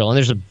doorway drill. And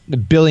there's a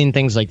billion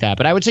things like that.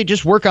 But I would say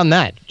just work on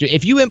that.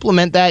 If you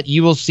implement that,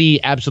 you will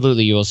see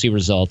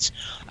results.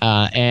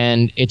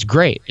 And it's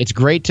great. It's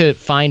great to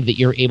find that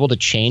you're able to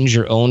change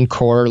your own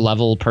core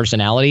level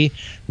personality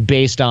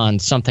based on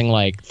something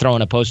like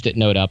throwing a Post-it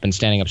note up and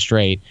standing up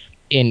straight,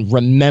 in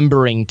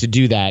remembering to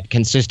do that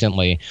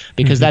consistently,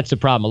 because that's the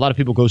problem. A lot of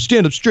people go,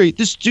 stand up straight,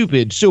 this is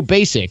stupid, so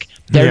basic.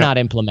 They're not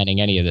implementing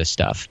any of this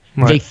stuff.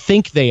 Right. They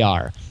think they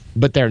are,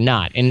 but they're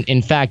not. And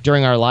in fact,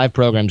 during our live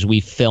programs, we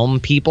film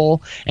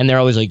people, and they're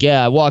always like,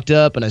 yeah, I walked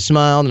up and I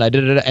smiled and I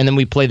did it, and then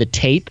we play the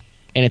tape,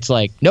 and it's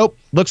like, nope,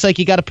 looks like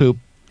you got to poop.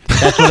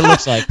 That's what it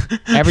looks like.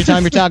 Every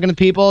time you're talking to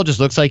people, just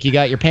looks like you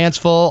got your pants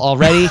full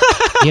already,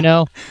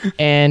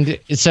 And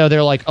so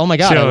they're like, oh my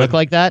God, I look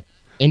like that.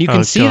 And you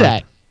can see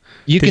that.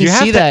 You can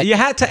see that. You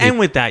had to end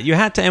with that. You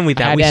had to end with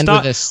that. I had to end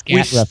with a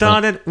scat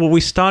reference.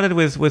 We started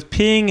with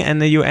peeing,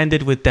 and then you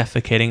ended with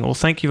defecating. Well,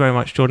 thank you very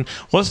much, Jordan.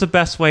 What's the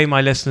best way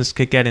my listeners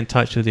could get in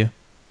touch with you?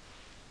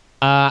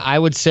 I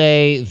would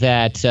say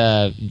that,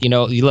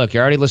 look,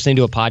 you're already listening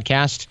to a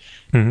podcast.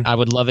 Mm-hmm. I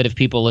would love it if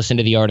people listen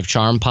to the Art of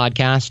Charm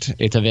podcast.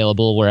 It's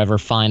available wherever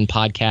fine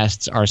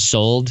podcasts are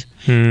sold.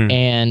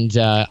 And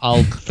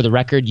for the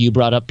record, you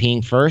brought up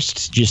peeing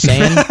first, just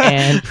saying.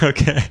 And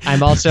okay.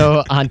 I'm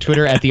also on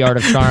Twitter at The Art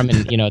of Charm and,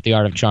 at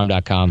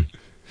theartofcharm.com.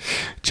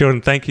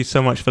 Jordan, thank you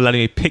so much for letting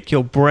me pick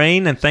your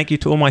brain, and thank you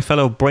to all my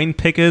fellow brain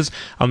pickers.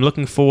 I'm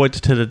looking forward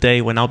to the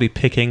day when I'll be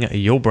picking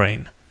your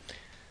brain.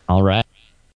 All right.